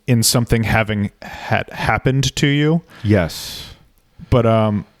in something having happened to you. Yes. But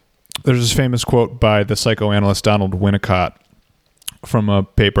there's this famous quote by the psychoanalyst Donald Winnicott from a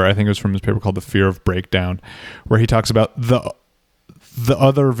paper, I think it was from his paper called The Fear of Breakdown, where he talks about the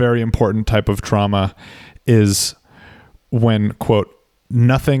other very important type of trauma is when, quote,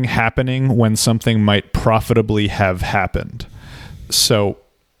 nothing happening when something might profitably have happened. So,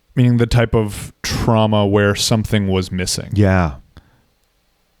 meaning the type of trauma where something was missing. Yeah.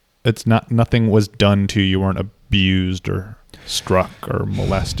 It's nothing was done to you. You weren't abused or struck or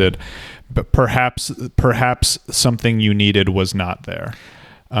molested, but perhaps something you needed was not there.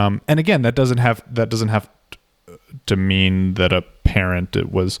 And again, that doesn't have to mean that a parent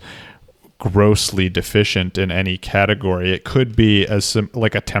was grossly deficient in any category. It could be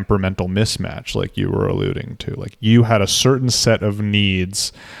like a temperamental mismatch, like you were alluding to. Like you had a certain set of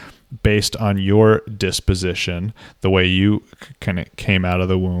needs based on your disposition, the way you kind of came out of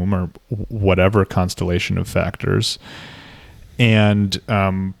the womb, or whatever constellation of factors, and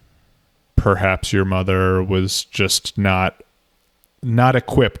perhaps your mother was just not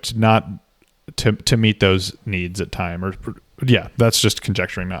equipped, not to meet those needs at time, or that's just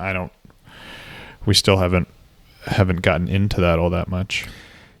conjecturing. We still haven't gotten into that all that much.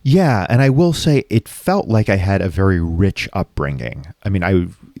 Yeah, and I will say it felt like I had a very rich upbringing. I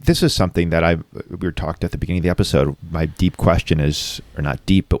mean, this is something that we were talked at the beginning of the episode. My deep question is, or not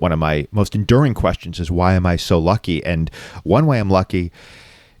deep, but one of my most enduring questions is, why am I so lucky? And one way I'm lucky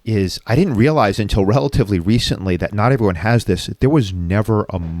is I didn't realize until relatively recently that not everyone has this. There was never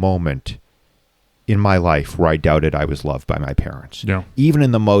a moment in my life where I doubted I was loved by my parents. Yeah. Even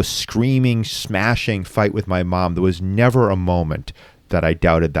in the most screaming, smashing fight with my mom, there was never a moment that I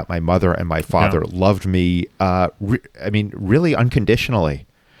doubted that my mother and my father loved me, really unconditionally.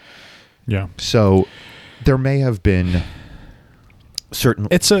 Yeah. So there may have been certain...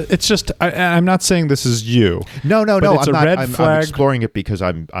 It's just, I'm not saying this is you. No. It's a red flag. I'm exploring it because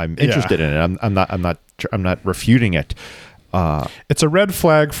I'm interested in it. I'm not refuting it. It's a red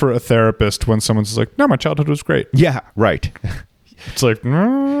flag for a therapist when someone's like, no, my childhood was great. Yeah, right. It's like,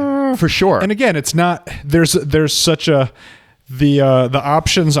 for sure. And again, it's not, there's such the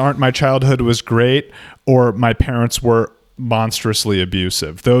options aren't my childhood was great or my parents were monstrously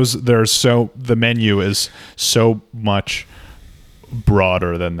abusive. The menu is so much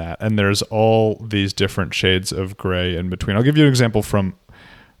broader than that, and there's all these different shades of gray in between. I'll give you an example from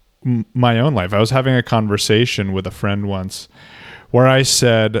my own life. I was having a conversation with a friend once where I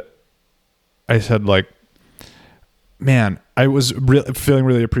said like, man, I was feeling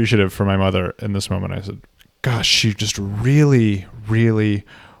really appreciative for my mother in this moment. I said, gosh, she just really, really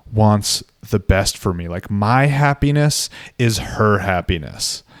wants the best for me. Like, my happiness is her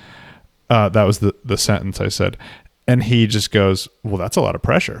happiness. That was the sentence I said. And he just goes, well, that's a lot of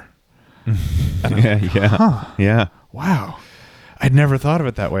pressure. Yeah. Wow. I'd never thought of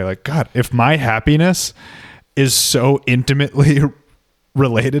it that way. Like, God, if my happiness is so intimately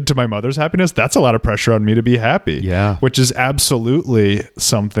related to my mother's happiness, that's a lot of pressure on me to be happy. Yeah. Which is absolutely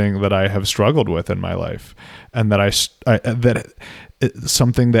something that I have struggled with in my life. And that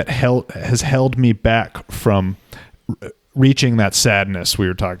something that has held me back from reaching that sadness we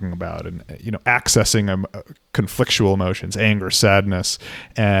were talking about, and accessing conflictual emotions, anger, sadness,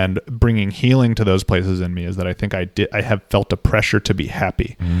 and bringing healing to those places in me, is that I think I have felt a pressure to be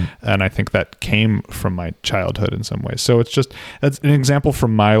happy. And I think that came from my childhood in some ways. So that's an example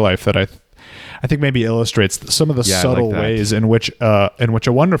from my life that I think maybe illustrates some of the subtle ways in which a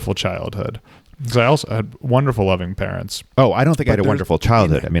wonderful childhood. Because I also had wonderful, loving parents. Oh, I don't think I had a wonderful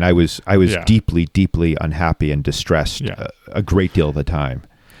childhood. I mean, I was deeply, deeply unhappy and distressed a great deal of the time.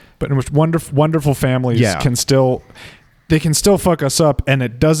 But in which wonderful families can still fuck us up, and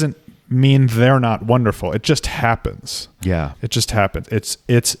it doesn't mean they're not wonderful. It just happens. Yeah, it just happens.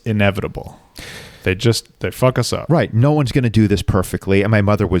 It's inevitable. They fuck us up. Right. No one's going to do this perfectly. And my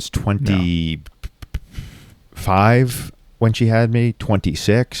mother was 25 when she had me.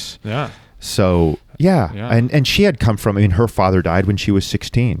 26. Yeah. So yeah. And she had come from, her father died when she was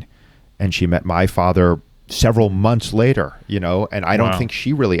 16, and she met my father several months later, and I don't think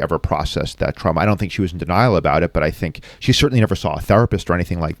she really ever processed that trauma. I don't think she was in denial about it, but I think she certainly never saw a therapist or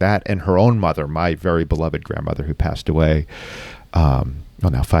anything like that. And her own mother, my very beloved grandmother who passed away,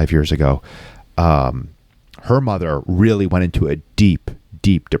 now 5 years ago, her mother really went into a deep,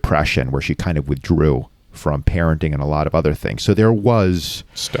 deep depression where she kind of withdrew from parenting and a lot of other things. So there was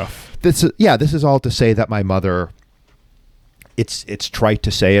stuff. This is all to say that my mother, it's trite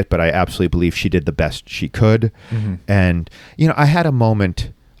to say it, but I absolutely believe she did the best she could. Mm-hmm. And, I had a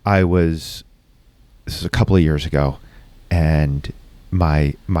moment, this is a couple of years ago, and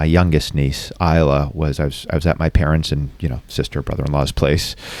my youngest niece, Isla, I was at my parents' and, sister, brother-in-law's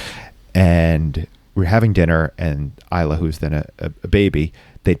place, and we were having dinner, and Isla, who's then a baby,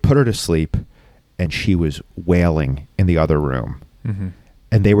 they'd put her to sleep, and she was wailing in the other room. Mm-hmm.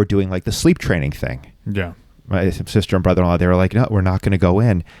 And they were doing like the sleep training thing. Yeah. My sister and brother-in-law, they were like, no, we're not going to go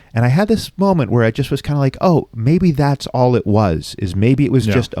in. And I had this moment where I just was kind of like, oh, maybe that's all it was, is maybe it was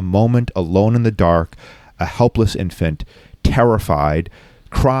just a moment alone in the dark, a helpless infant, terrified,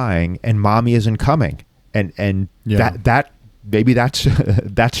 crying, and mommy isn't coming. And that maybe that's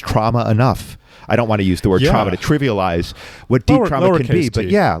trauma enough. I don't want to use the word trauma to trivialize what deep trauma can be, but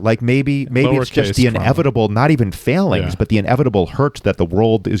maybe it's just the inevitable, not even failings, but the inevitable hurt that the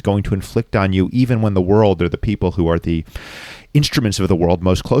world is going to inflict on you, even when the world or the people who are the instruments of the world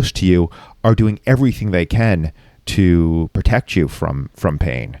most close to you are doing everything they can to protect you from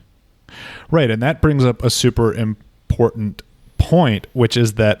pain. Right, and that brings up a super important point, which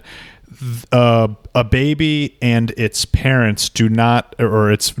is that a baby and its parents do not, or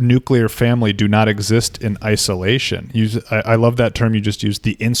its nuclear family do not exist in isolation. I love that term you just used,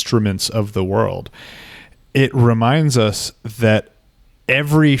 the instruments of the world. It reminds us that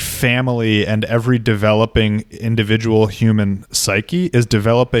every family and every developing individual human psyche is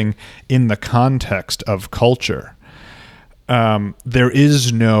developing in the context of culture. There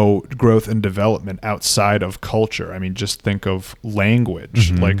is no growth and development outside of culture. I mean, just think of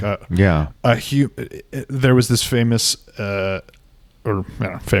language. Mm-hmm. There was this famous,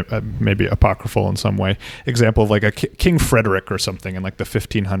 maybe apocryphal in some way, example of like a King Frederick or something in like the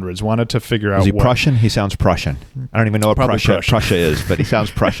 1500s wanted to figure out. Is he Prussian? He sounds Prussian. I don't even know what Prussia is, but he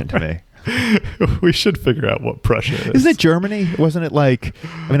sounds Prussian to me. We should figure out what Prussia is. Isn't it Germany? Wasn't it like?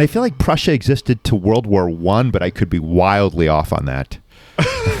 I mean, I feel like Prussia existed to World War I, but I could be wildly off on that.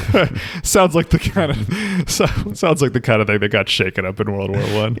 Sounds like the kind of thing that got shaken up in World War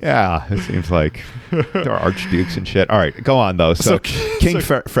I. Yeah, it seems like there are archdukes and shit. All right, go on though. So King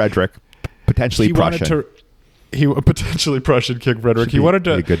Frederick, potentially Prussian. potentially Prussian King Frederick. Should He be wanted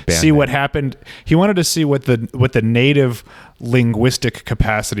a to good band see name. what happened. He wanted to see what the native linguistic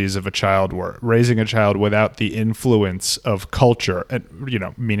capacities of a child were, raising a child without the influence of culture, and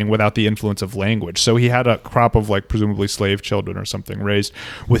meaning without the influence of language. So he had a crop of like presumably slave children or something raised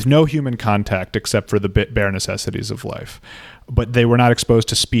with no human contact except for the bare necessities of life. But they were not exposed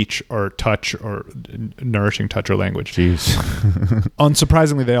to speech or touch or nourishing touch or language. Jeez.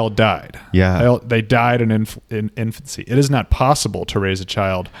 Unsurprisingly, they all died. Yeah. They died in infancy. It is not possible to raise a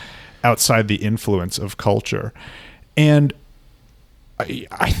child outside the influence of culture. And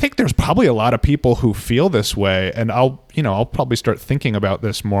I think there's probably a lot of people who feel this way. And I'll probably start thinking about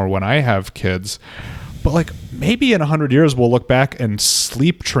this more when I have kids. But like maybe in 100 years, we'll look back and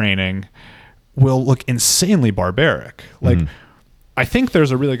sleep training will look insanely barbaric. Like, I think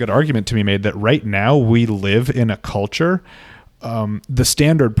there's a really good argument to be made that right now we live in a culture, the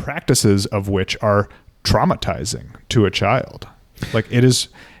standard practices of which are traumatizing to a child. Like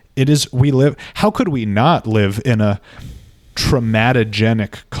how could we not live in a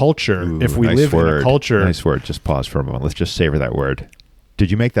traumatogenic culture if we nice live word. in a culture? Nice word. Just pause for a moment. Let's just savor that word.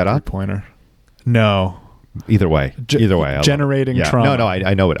 Did you make that up? Pointer. No. Either way, I love generating it. trauma. No,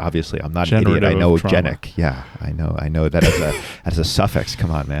 I know it. Obviously, I'm not an idiot. I know genic. Yeah, I know that as a suffix.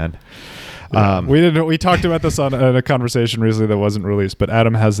 Come on, man. We talked about this on a conversation recently that wasn't released, but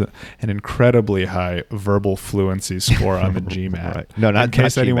Adam has an incredibly high verbal fluency score on the GMAT. Right. No, not in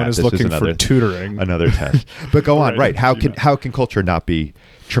case not anyone GMAT. is This looking another, for tutoring. Another test. But go on. Right. How GMAT. can culture not be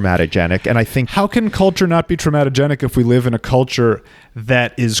traumatogenic? And I think how can culture not be traumatogenic if we live in a culture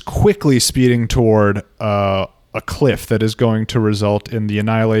that is quickly speeding toward a cliff that is going to result in the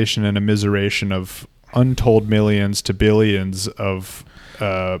annihilation and immiseration of untold millions to billions of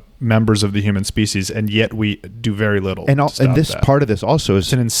members of the human species, and yet we do very little. And this that. part of this also is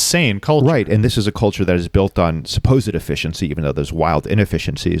It's an insane culture, right? And this is a culture that is built on supposed efficiency, even though there's wild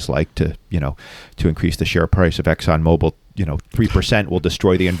inefficiencies, like to increase the share price of ExxonMobil. 3% will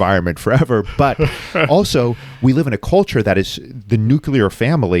destroy the environment forever. But also, we live in a culture that is the nuclear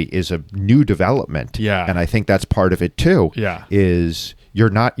family is a new development. Yeah, and I think that's part of it too. Yeah, is you're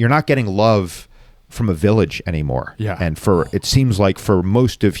not getting love from a village anymore. Yeah. And it seems like for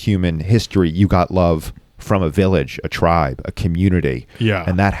most of human history, you got love from a village, a tribe, a community. Yeah.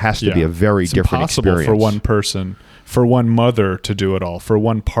 And that has to be a very different experience. For one person, for one mother to do it all, for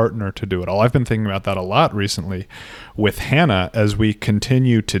one partner to do it all. I've been thinking about that a lot recently with Hannah as we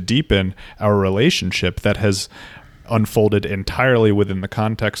continue to deepen our relationship that has unfolded entirely within the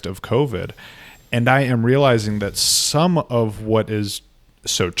context of COVID. And I am realizing that some of what is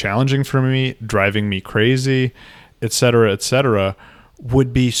so challenging for me, driving me crazy, et cetera,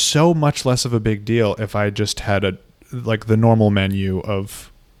 would be so much less of a big deal if I just had the normal menu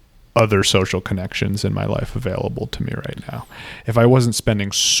of other social connections in my life available to me right now. If I wasn't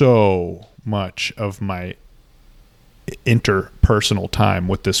spending so much of my interpersonal time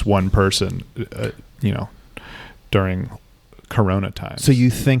with this one person, during Corona time. So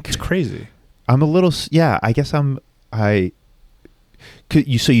you think it's crazy? I'm a little, I guess so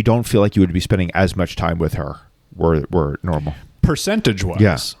you don't feel like you would be spending as much time with her were normal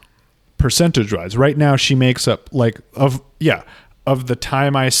percentage-wise. Percentage-wise, right now she makes up of the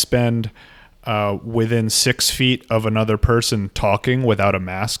time I spend within 6 feet of another person talking without a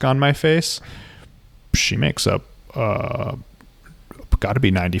mask on my face. She makes up got to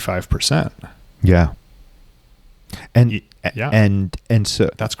be 95%. Yeah. And yeah, so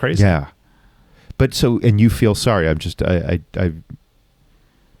that's crazy. Yeah. But and you feel sorry. I'm just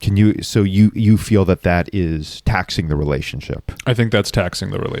can you you feel that is taxing the relationship? I think that's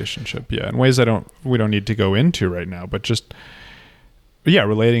taxing the relationship. Yeah, in ways we don't need to go into right now, but just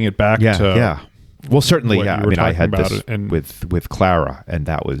relating it back to Well, certainly, yeah. I mean, I had this and with Clara, and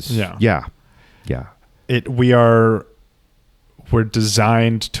that was yeah. We're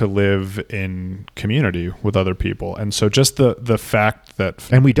designed to live in community with other people, and so just the fact that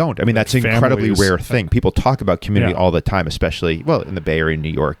and we don't. I mean, that's an incredibly rare thing. People talk about community Yeah. all the time, especially in the Bay Area,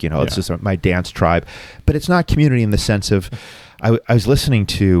 New York. It's just my dance tribe, but it's not community in the sense of. I was listening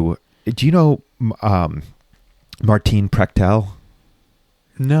to. Do you know Martin Prechtel?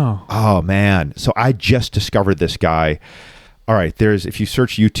 No. Oh man! So I just discovered this guy. All right, if you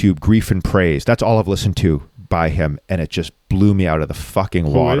search YouTube, Grief and Praise, that's all I've listened to by him, and it just blew me out of the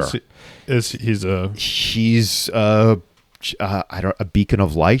fucking water. He's a beacon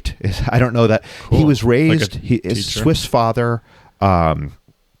of light. I don't know that. Cool. He was raised his Swiss father,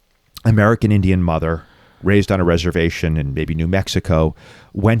 American Indian mother, raised on a reservation in maybe New Mexico,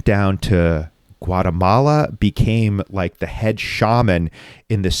 went down to Guatemala became like the head shaman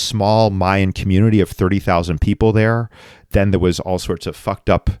in this small Mayan community of 30,000 people there. Then there was all sorts of fucked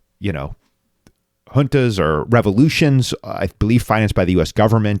up, juntas or revolutions, I believe financed by the U.S.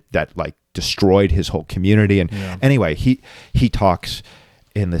 government, that like destroyed his whole community. And anyway, he talks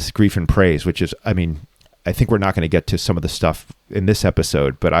in this Grief and Praise, which is, I think we're not going to get to some of the stuff in this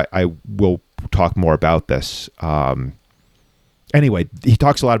episode, but I will talk more about this. Anyway, he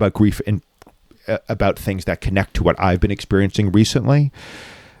talks a lot about grief and about things that connect to what I've been experiencing recently.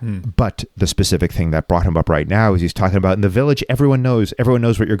 But the specific thing that brought him up right now is he's talking about in the village, everyone knows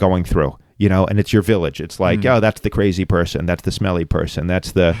what you're going through, and it's your village. It's like, oh, that's the crazy person. That's the smelly person.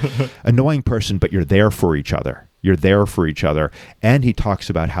 That's the annoying person, but you're there for each other. You're there for each other. And he talks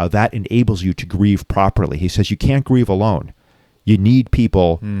about how that enables you to grieve properly. He says you can't grieve alone. You need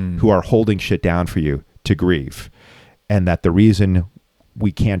people who are holding shit down for you to grieve. And that the reason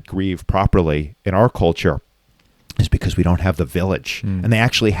we can't grieve properly in our culture is because we don't have the village. And they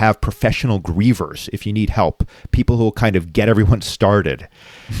actually have professional grievers if you need help. People who will kind of get everyone started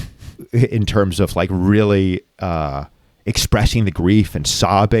in terms of like really expressing the grief and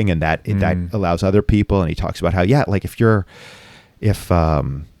sobbing, and that allows other people. And he talks about how, like if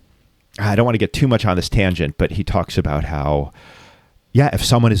I don't want to get too much on this tangent, but he talks about how, if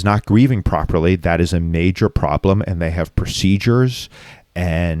someone is not grieving properly, that is a major problem, and they have procedures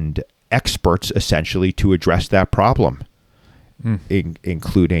and experts essentially to address that problem,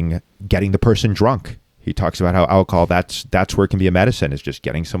 including getting the person drunk. He talks about how alcohol, that's where it can be a medicine, is just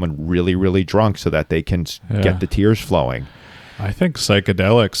getting someone really, really drunk so that they can get the tears flowing. I think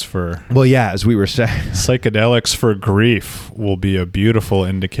psychedelics for... Well, as we were saying. Psychedelics for grief will be a beautiful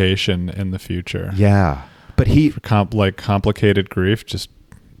indication in the future. Yeah. But he... complicated grief, just,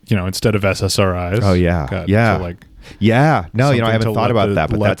 instead of SSRIs. Oh, yeah. No, I haven't thought about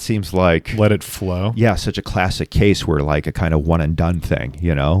that, but that seems like... Let it flow. Yeah, such a classic case where like a kind of one and done thing,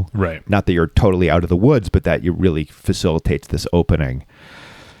 Right. Not that you're totally out of the woods, but that it really facilitates this opening.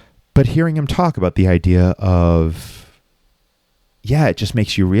 But hearing him talk about the idea of... it just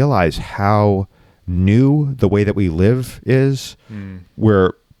makes you realize how new the way that we live is,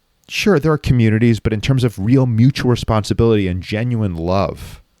 where, sure, there are communities, but in terms of real mutual responsibility and genuine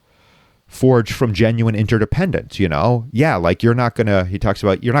love, forged from genuine interdependence, like you're not going to, he talks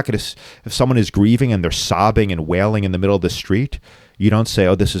about, you're not going to, if someone is grieving and they're sobbing and wailing in the middle of the street, you don't say,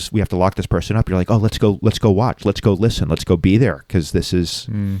 oh, we have to lock this person up. You're like, oh, let's go watch, let's go listen, let's go be there. Cause this is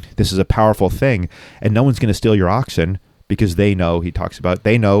a powerful thing, and no one's going to steal your oxen, because they know, he talks about,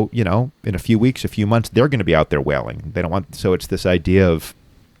 in a few weeks, a few months, they're going to be out there wailing. They don't want, so it's this idea of,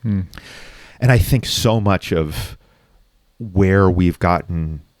 and I think so much of where we've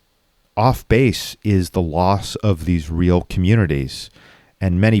gotten off base is the loss of these real communities.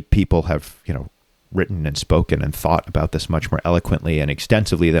 And many people have, written and spoken and thought about this much more eloquently and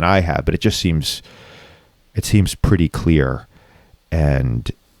extensively than I have, but it seems pretty clear,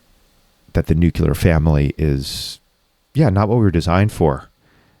 and that the nuclear family is, not what we were designed for.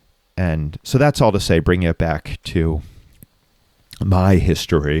 And so that's all to say, bringing it back to my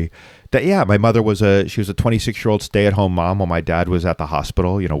history, that, my mother was a 26-year-old stay-at-home mom while my dad was at the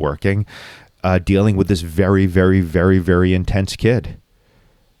hospital, working, dealing with this very, very, very, very intense kid.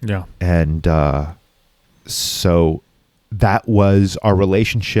 Yeah. And so that was our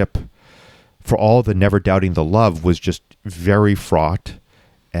relationship, for all the never doubting the love, was just very fraught.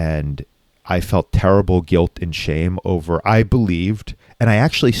 And I felt terrible guilt and shame over, I believed, and I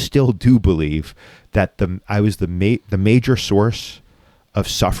actually still do believe, that I was the major source of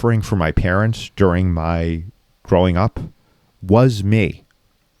suffering for my parents during my growing up was me.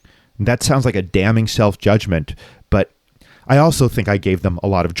 And that sounds like a damning self-judgment, but I also think I gave them a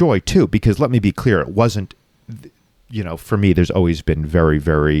lot of joy too, because let me be clear, it wasn't, for me, there's always been very,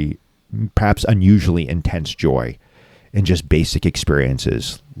 very, perhaps unusually intense joy in just basic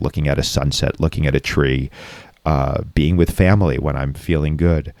experiences, looking at a sunset, looking at a tree, being with family when I'm feeling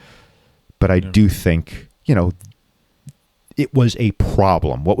good. But I do think, it was a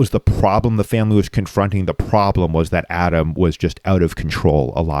problem. What was the problem the family was confronting? The problem was that Adam was just out of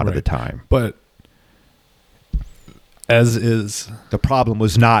control a lot of the time. But as is, the problem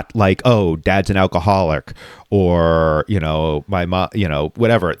was not like, oh, dad's an alcoholic, or my mom,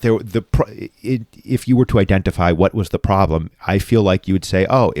 whatever. If you were to identify what was the problem, I feel like you would say,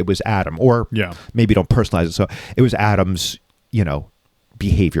 oh, it was Adam, or maybe don't personalize it. So it was Adam's,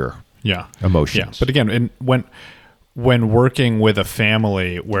 behavior, emotions. But again, when working with a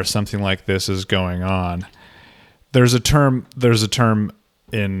family where something like this is going on, there's a term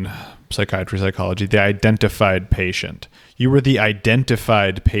in psychiatry, psychology, the identified patient. You were the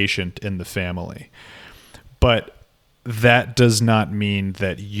identified patient in the family. But that does not mean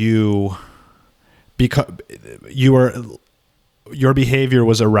that your behavior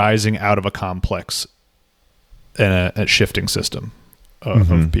was arising out of a complex and a shifting system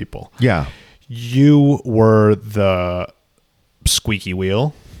of people. Yeah. You were the squeaky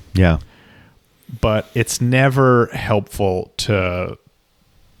wheel. Yeah. But it's never helpful to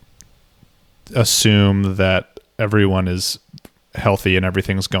assume that everyone is healthy and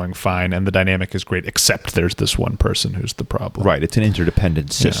everything's going fine and the dynamic is great, except there's this one person who's the problem. Right. It's an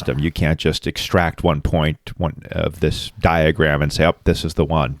interdependent system. You can't just extract one of this diagram and say, oh, this is the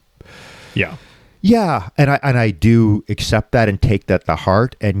one. Yeah. Yeah. And I do accept that and take that to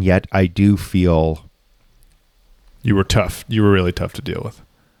heart. And yet I do feel... You were tough. You were really tough to deal with.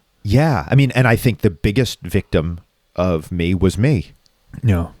 Yeah. I mean, and I think the biggest victim of me was me.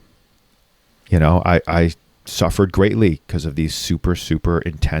 No. You know, I suffered greatly because of these super, super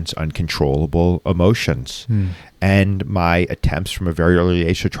intense, uncontrollable emotions. And my attempts from a very early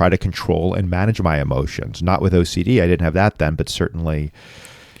age to try to control and manage my emotions. Not with OCD. I didn't have that then, but certainly,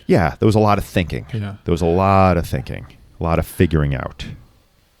 yeah, there was a lot of thinking. Yeah. There was a lot of thinking, a lot of figuring out,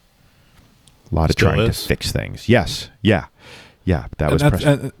 a lot of Still trying is. to fix things. Yes. Yeah. Yeah. That was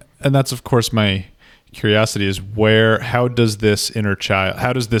present. And that's, of course, my curiosity is how does this inner child,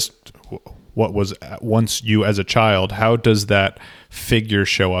 what was once you as a child, how does that figure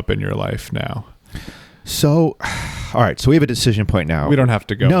show up in your life now? So, all right. So we have a decision point now. We don't have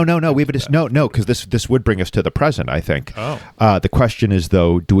to go. No. We have no, because this would bring us to the present, I think. Oh. The question is,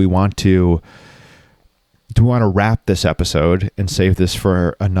 though, do we want to wrap this episode and save this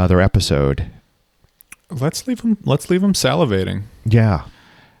for another episode? Let's leave them salivating. Yeah.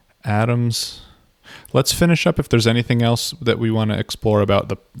 Adams. Let's finish up if there's anything else that we want to explore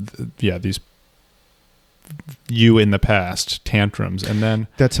about these you in the past tantrums, and then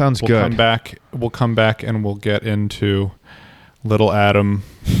That sounds we'll good. We'll come back and we'll get into little Adam,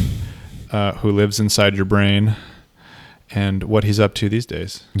 who lives inside your brain, and what he's up to these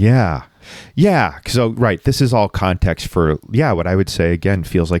days. Yeah. Yeah. So, right. This is all context for, what I would say, again,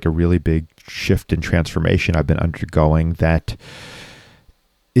 feels like a really big shift and transformation I've been undergoing that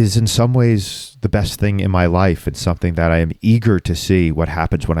is in some ways the best thing in my life. It's something that I am eager to see what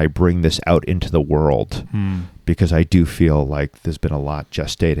happens when I bring this out into the world, because I do feel like there's been a lot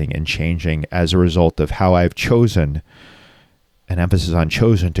gestating and changing as a result of how I've chosen, an emphasis on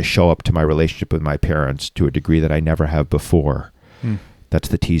chosen, to show up to my relationship with my parents to a degree that I never have before. That's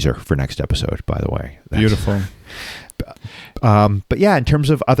the teaser for next episode, by the way. Beautiful. But yeah, in terms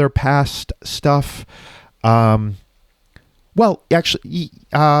of other past stuff, well, actually,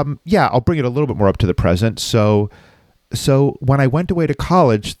 I'll bring it a little bit more up to the present. So when I went away to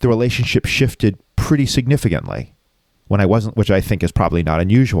college, the relationship shifted pretty significantly. When I wasn't, which I think is probably not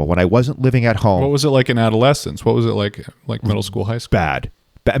unusual. When I wasn't living at home. What was it like in adolescence? What was it like middle school, high school? Bad.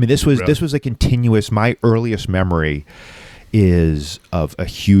 I mean, this was a continuous. My earliest memory is of a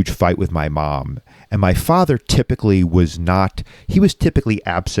huge fight with my mom. And my father typically was typically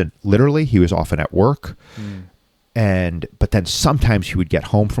absent. Literally, he was often at work. But then sometimes he would get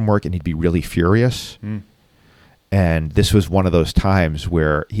home from work and he'd be really furious. And this was one of those times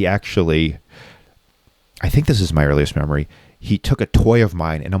where he actually, I think this is my earliest memory, he took a toy of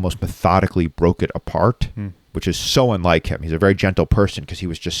mine and almost methodically broke it apart, which is so unlike him. He's a very gentle person because he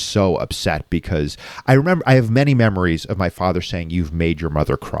was just so upset, because I have many memories of my father saying, "You've made your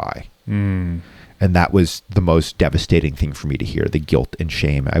mother cry." And that was the most devastating thing for me to hear, the guilt and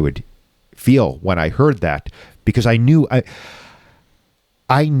shame I would feel when I heard that, because I knew I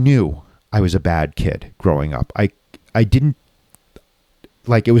was a bad kid growing up. I didn't,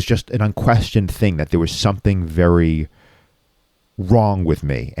 like, it was just an unquestioned thing that there was something very wrong with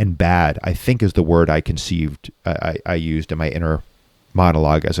me, and bad, I think, is the word I conceived, I used in my inner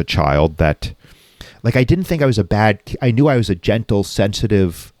monologue as a child, that, like, I didn't think I was a bad, I knew I was a gentle,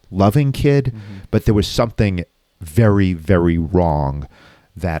 sensitive, loving kid, but there was something very, very wrong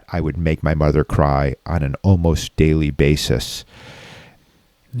that I would make my mother cry on an almost daily basis.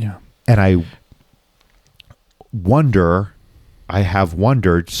 Yeah. And I have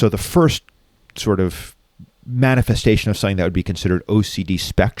wondered, so the first sort of manifestation of something that would be considered OCD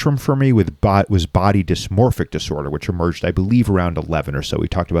spectrum for me was body dysmorphic disorder, which emerged, I believe, around 11 or so. We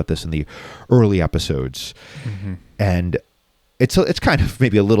talked about this in the early episodes. And it's kind of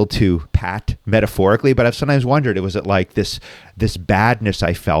maybe a little too pat metaphorically, but I've sometimes wondered, was it like this badness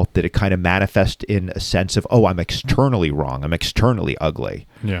I felt, that it kind of manifest in a sense of, oh, I'm externally wrong, I'm externally ugly.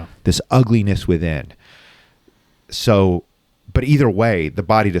 Yeah. This ugliness within. So but either way, the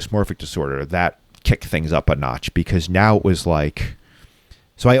body dysmorphic disorder, that kicked things up a notch, because now it was like,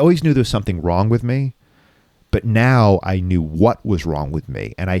 so I always knew there was something wrong with me, but now I knew what was wrong with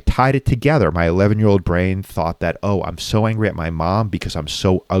me. And I tied it together. My 11-year-old brain thought that, oh, I'm so angry at my mom because I'm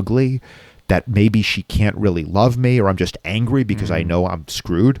so ugly that maybe she can't really love me, or I'm just angry because I know I'm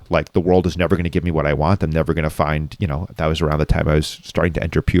screwed. Like, the world is never going to give me what I want. I'm never going to find, that was around the time I was starting to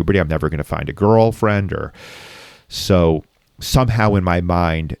enter puberty. I'm never going to find a girlfriend. Or so somehow in my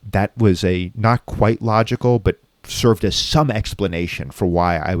mind, that was a not quite logical, but served as some explanation for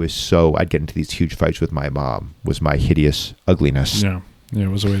why I'd get into these huge fights with my mom, was my hideous ugliness. Yeah. Yeah,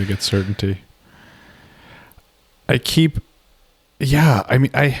 it was a way to get certainty.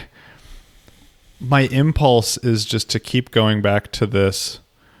 My impulse is just to keep going back to this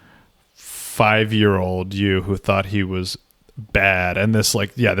 5-year-old you who thought he was bad, and this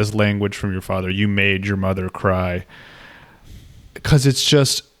this language from your father, you made your mother cry. Because it's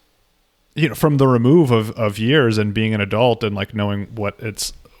just, from the remove of years and being an adult and like knowing what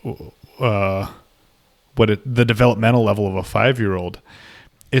it's, the developmental level of a 5-year-old,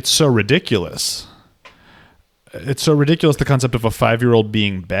 it's so ridiculous. It's so ridiculous, the concept of a 5-year-old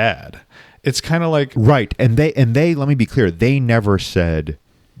being bad. It's kind of like, right. And they, let me be clear. They never said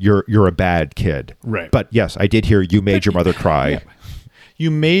you're a bad kid. Right. But yes, I did hear you made your mother cry. Yeah. You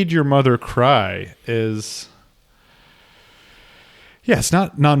made your mother cry is, it's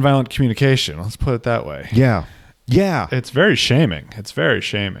not nonviolent communication. Let's put it that way. Yeah. Yeah. It's very shaming.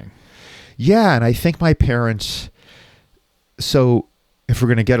 Yeah. And I think my parents, so if we're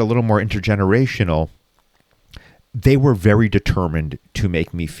going to get a little more intergenerational, they were very determined to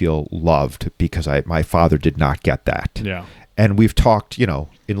make me feel loved, because my father did not get that. Yeah. And we've talked, in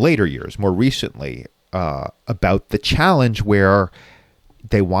later years, more recently, about the challenge where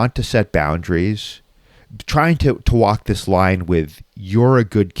they want to set boundaries, trying to walk this line with, you're a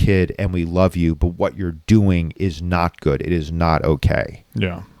good kid and we love you, but what you're doing is not good. It is not okay.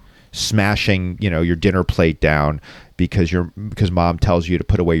 Yeah. Smashing, your dinner plate down because mom tells you to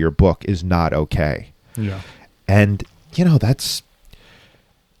put away your book is not okay. Yeah. And, that's,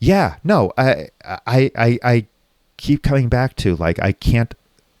 I keep coming back to, like,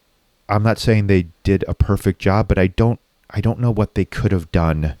 I'm not saying they did a perfect job, but I don't know what they could have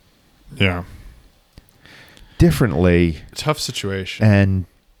done. Yeah. Differently. Tough situation. And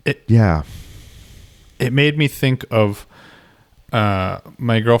it made me think of,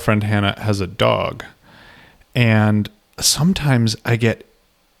 my girlfriend Hannah has a dog, and sometimes I get,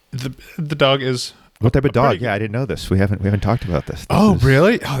 the dog is, what type of dog? Yeah, I didn't know this. We haven't talked about this.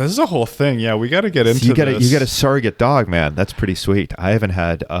 Really? Oh, this is a whole thing. Yeah, we got to get into this. You got a surrogate dog, man. That's pretty sweet. I haven't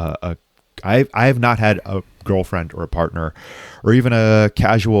had I have not had a girlfriend or a partner, or even a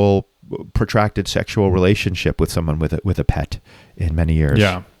casual, protracted sexual relationship with someone with a pet in many years.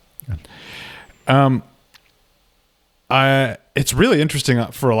 Yeah. It's really interesting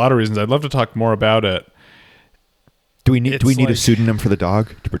for a lot of reasons. I'd love to talk more about it. Do we need a pseudonym for the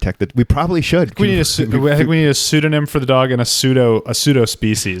dog to protect it? We probably should. I think we need a pseudonym for the dog, and a pseudo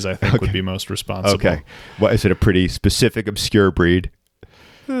species, I think, would be most responsible. Okay. Well, is it a pretty specific, obscure breed?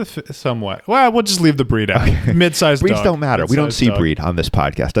 Somewhat. Well, we'll just leave the breed out. Okay. Mid-sized breeds dog. Don't matter. We don't see dog. Breed on this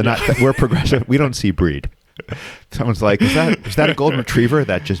podcast. We're progressive. We don't see breed. Someone's like, is that a golden retriever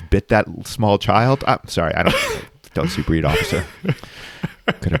that just bit that small child? I'm sorry, I don't see Breed, officer.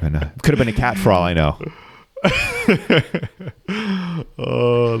 Could have been a cat for all I know.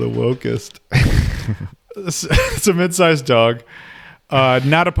 Oh, the wokest. It's a mid-sized dog,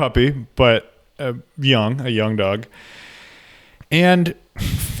 not a puppy, but a young dog, and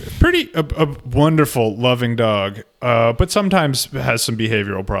a wonderful, loving dog, but sometimes has some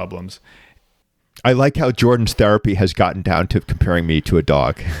behavioral problems. I like how Jordan's therapy has gotten down to comparing me to a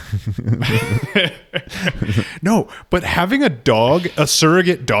dog. No, but having a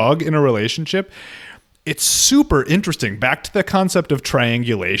surrogate dog in a relationship, it's super interesting. Back to the concept of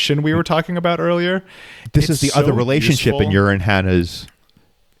triangulation we were talking about earlier. This is the other relationship, useful. And you're in Hannah's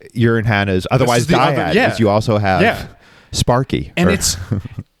otherwise dyad. Yeah. You also have Sparky. And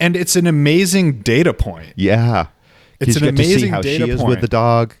it's an amazing data point. Yeah. It's an amazing how data she is point. with the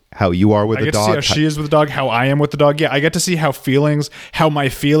dog, how you are with the dog. I get to see how she is with the dog, how I am with the dog. Yeah, I get to see how my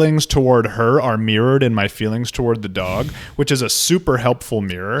feelings toward her are mirrored in my feelings toward the dog, which is a super helpful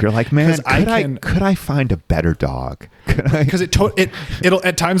mirror. You're like, man, could I find a better dog? Because it'll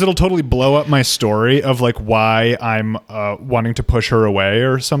at times it'll totally blow up my story of like why I'm wanting to push her away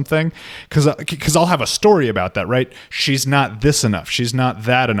or something. Because I'll have a story about that, right? She's not this enough. She's not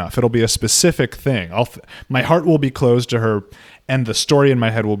that enough. It'll be a specific thing. My heart will be closed to her, and the story in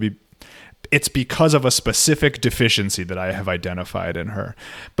my head will be. it's because of a specific deficiency that I have identified in her.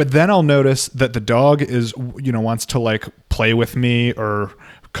 But then I'll notice that the dog is, wants to like play with me or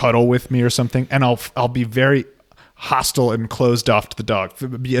cuddle with me or something, and I'll be very hostile and closed off to the dog,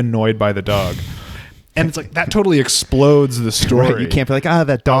 be annoyed by the dog. And it's like that totally explodes the story. Right, you can't be like,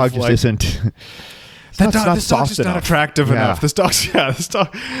 that dog just isn't. This dog's just not attractive enough. This dog.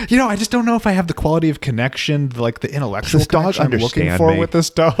 I just don't know if I have the quality of connection, like the intellectual This dog connection I'm looking for with this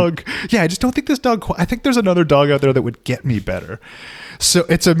dog. Yeah, I just don't think this dog. I think there's another dog out there that would get me better. So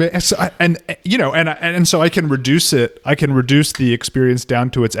it's and so I can reduce it. I can reduce the experience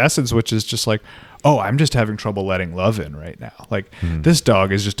down to its essence, which is just like, oh, I'm just having trouble letting love in right now. Like this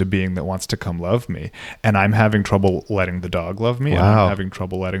dog is just a being that wants to come love me, and I'm having trouble letting the dog love me. Wow. And I'm having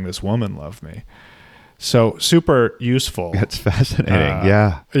trouble letting this woman love me. So super useful. That's fascinating.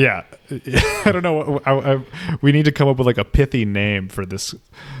 Yeah. I don't know. We need to come up with like a pithy name for this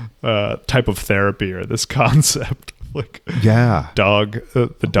type of therapy or this concept. Like dog,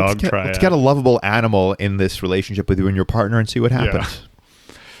 the dog triad. Let's get a lovable animal in this relationship with you and your partner and see what happens.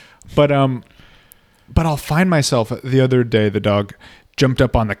 Yeah. But I'll find myself the other day, the dog jumped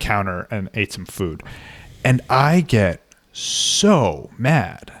up on the counter and ate some food, and I get so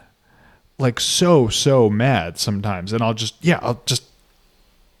mad, like so mad sometimes, and I'll just.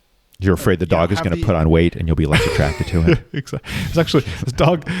 You're afraid the dog is going to put on weight and you'll be less attracted to him. Exactly. It's actually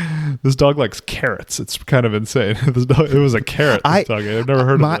this dog likes carrots. It's kind of insane. It was a carrot. This dog. I've never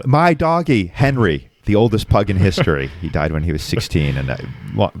heard of it. My doggy, Henry, the oldest pug in history. He died when he was 16, and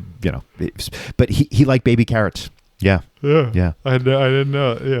but he liked baby carrots. Yeah. I didn't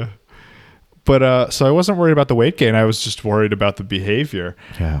know. Yeah. But so I wasn't worried about the weight gain. I was just worried about the behavior.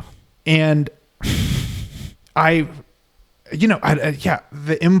 Yeah. And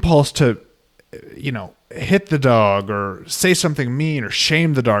the impulse to, hit the dog or say something mean or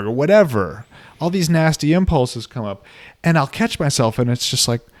shame the dog or whatever, all these nasty impulses come up, and I'll catch myself, and it's just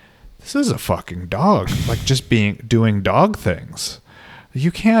like, this is a fucking dog, like just doing dog things.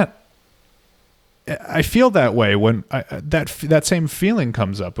 You can't. I feel that way when that same feeling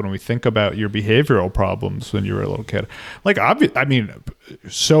comes up when we think about your behavioral problems when you were a little kid. Like,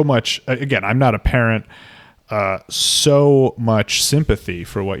 so much. Again, I'm not a parent. So much sympathy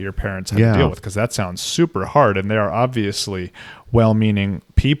for what your parents had to deal with, because that sounds super hard, and they are obviously well-meaning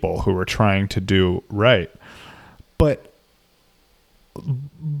people who are trying to do right. But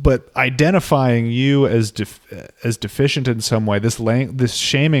identifying you as deficient in some way, this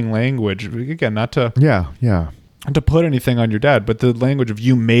shaming language, again, not to put anything on your dad, but the language of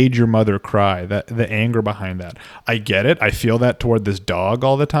you made your mother cry, that the anger behind that, I get it. I feel that toward this dog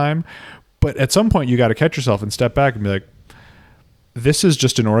all the time. But at some point, you got to catch yourself and step back and be like, this is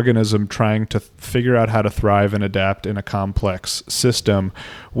just an organism trying to figure out how to thrive and adapt in a complex system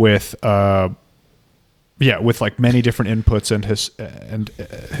with like many different inputs and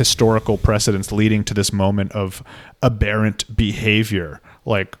historical precedents leading to this moment of aberrant behavior.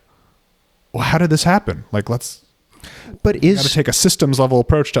 Like, well, how did this happen? Like, got to take a systems level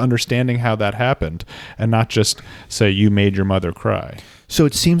approach to understanding how that happened, and not just say you made your mother cry. So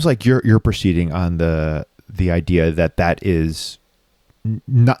it seems like you're proceeding on the idea that is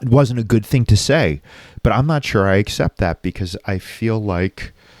wasn't a good thing to say, but I'm not sure I accept that, because I feel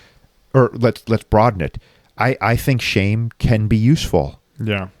like, or let's broaden it. I think shame can be useful.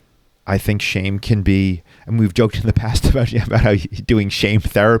 Yeah. I think shame can be, and we've joked in the past about how doing shame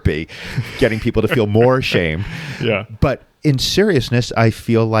therapy, getting people to feel more shame. Yeah. But in seriousness, I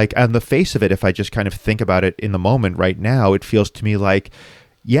feel like, on the face of it, if I just kind of think about it in the moment right now, it feels to me like,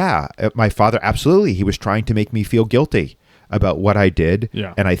 my father, absolutely, he was trying to make me feel guilty about what I did.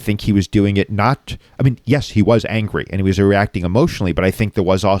 Yeah. And I think he was doing it yes, he was angry and he was reacting emotionally, but I think there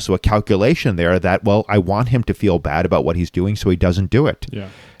was also a calculation there that, well, I want him to feel bad about what he's doing so he doesn't do it. Yeah.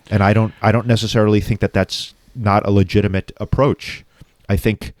 And I don't necessarily think that that's not a legitimate approach. I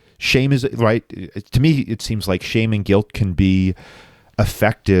think shame is right. To me, it seems like shame and guilt can be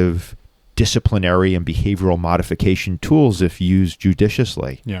effective disciplinary and behavioral modification tools if used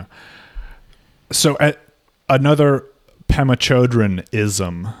judiciously. Yeah. So another Pema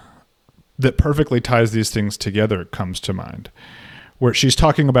Chodron-ism that perfectly ties these things together comes to mind, where she's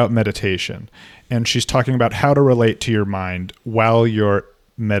talking about meditation, and she's talking about how to relate to your mind while you're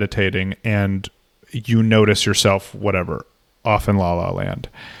meditating and you notice yourself, whatever, off in La La Land.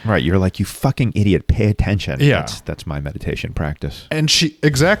 Right. You're like, you fucking idiot, pay attention. Yeah. That's my meditation practice. And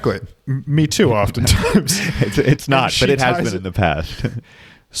exactly. Me too, oftentimes. It's not, but it has been in the past.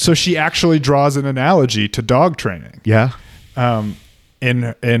 So she actually draws an analogy to dog training. Yeah.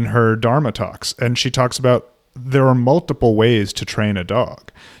 In her Dharma talks. And she talks about there are multiple ways to train a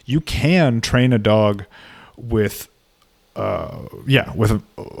dog. You can train a dog with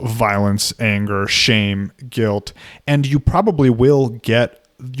violence, anger, shame, guilt, and you probably will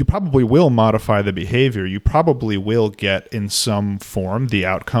modify the behavior. You probably will get in some form the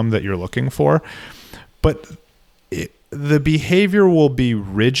outcome that you're looking for, but the behavior will be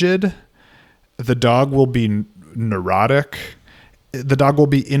rigid. The dog will be neurotic. The dog will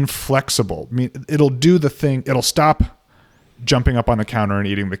be inflexible. I mean, it'll do the thing. It'll stop jumping up on the counter and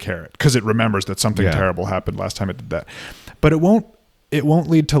eating the carrot because it remembers that something terrible happened last time it did that. But it won't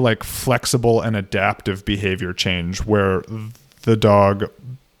lead to like flexible and adaptive behavior change where the dog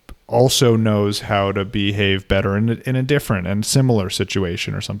also knows how to behave better in a different and similar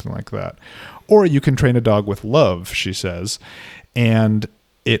situation or something like that. Or you can train a dog with love, she says, and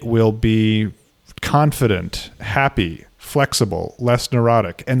it will be confident, happy, flexible, less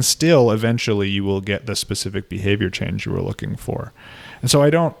neurotic, and still eventually you will get the specific behavior change you were looking for. And so I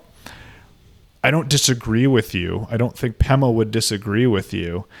don't disagree with you. I don't think Pema would disagree with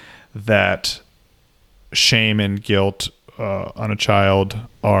you that shame and guilt on a child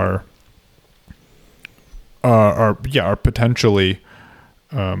are potentially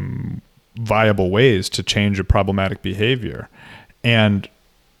viable ways to change a problematic behavior. And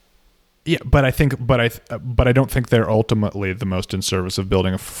but I don't think they're ultimately the most in service of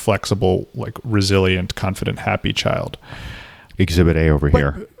building a flexible, like resilient, confident, happy child. Exhibit A over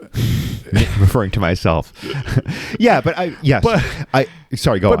here. Referring to myself.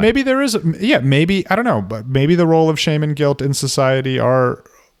 Sorry, go on. But maybe there is, maybe, I don't know, but maybe the role of shame and guilt in society are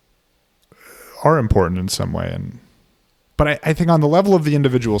important in some way. But I think on the level of the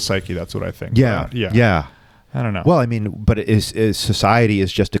individual psyche, that's what I think. Yeah. I don't know. Well, I mean, but is society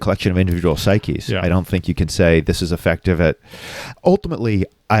is just a collection of individual psyches. Yeah. I don't think you can say this is effective at. Ultimately,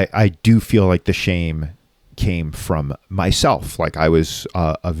 I do feel like the shame came from myself. Like I was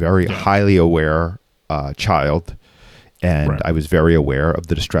a very highly aware child, and I was very aware of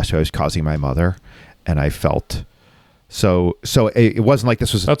the distress I was causing my mother, and I felt. So it wasn't like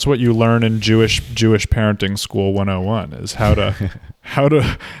this was. That's what you learn in Jewish Parenting School 101 is how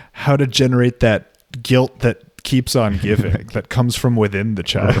to generate that guilt that keeps on giving, that comes from within the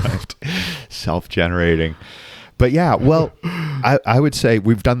child. Self-generating. But yeah, well, I would say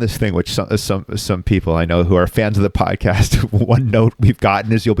we've done this thing, which some people I know who are fans of the podcast, one note we've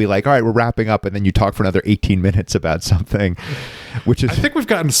gotten is you'll be like, all right, we're wrapping up. And then you talk for another 18 minutes about something, which is. I think we've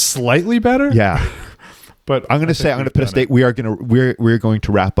gotten slightly better. Yeah. But I'm going to put a state. We're going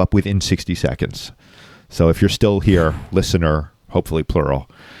to wrap up within 60 seconds. So if you're still here, listener, hopefully plural,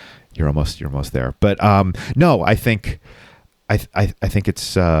 you're almost there. But no, I think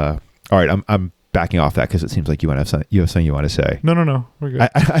it's all right. I'm backing off that because it seems like you have something you want to say. No, we're good.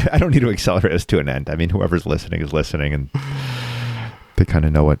 I don't need to accelerate us to an end. I mean, whoever's listening is listening, and they kind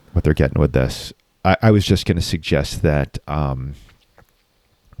of know what they're getting with this. I was just going to suggest that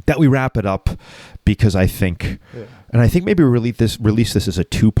that we wrap it up because I think, and I think maybe we release this as a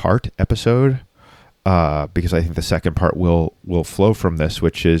 2-part episode. Because I think the second part will flow from this,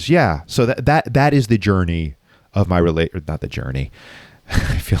 which is so that is the journey of my not the journey.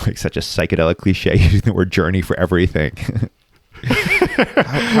 I feel like such a psychedelic cliche using the word journey for everything.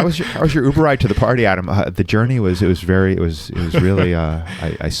 How was your Uber ride to the party, Adam? The journey was really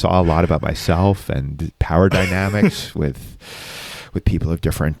I saw a lot about myself and power dynamics with people of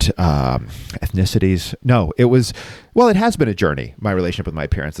different ethnicities. No, it has been a journey, my relationship with my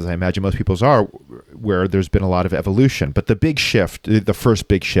parents, as I imagine most people's are, where there's been a lot of evolution. But the first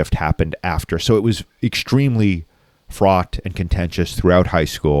big shift happened after. So it was extremely fraught and contentious throughout high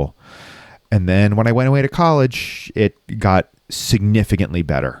school. And then when I went away to college, it got significantly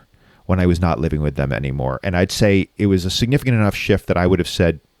better when I was not living with them anymore. And I'd say it was a significant enough shift that I would have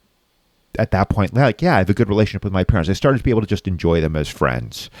said, at that point, like, I have a good relationship with my parents. I started to be able to just enjoy them as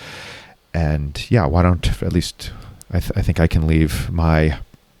friends. And why don't, at least, I think I can leave my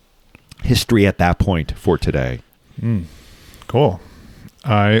history at that point for today. Cool.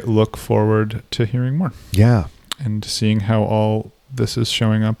 I look forward to hearing more. Yeah. And seeing how all this is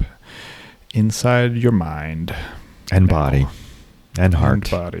showing up inside your mind. And body. And heart.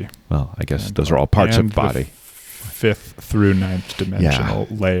 And body. Well, I guess those are all parts of body. 5th through 9th dimensional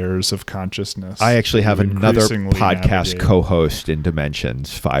layers of consciousness. I actually have another podcast co-host in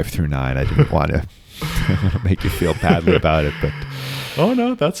dimensions 5 through 9. I didn't want to make you feel badly about it, but oh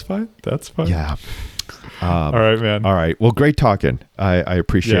no, that's fine. Yeah. All right, man. All right. Well, great talking. I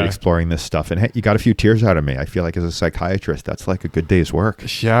appreciate exploring this stuff, and hey, you got a few tears out of me. I feel like as a psychiatrist, that's like a good day's work.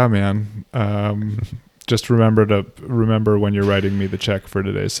 Yeah, man. Just remember when you're writing me the check for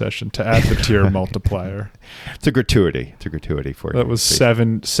today's session to add the tier multiplier. It's a gratuity. It's a gratuity for you. That was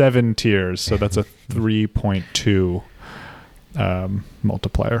seven tiers, so that's a 3.2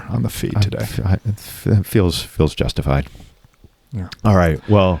 multiplier on the fee today. It feels justified. Yeah. All right.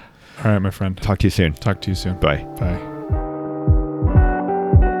 Well, all right, my friend. talk to you soon. Talk to you soon. Bye. Bye.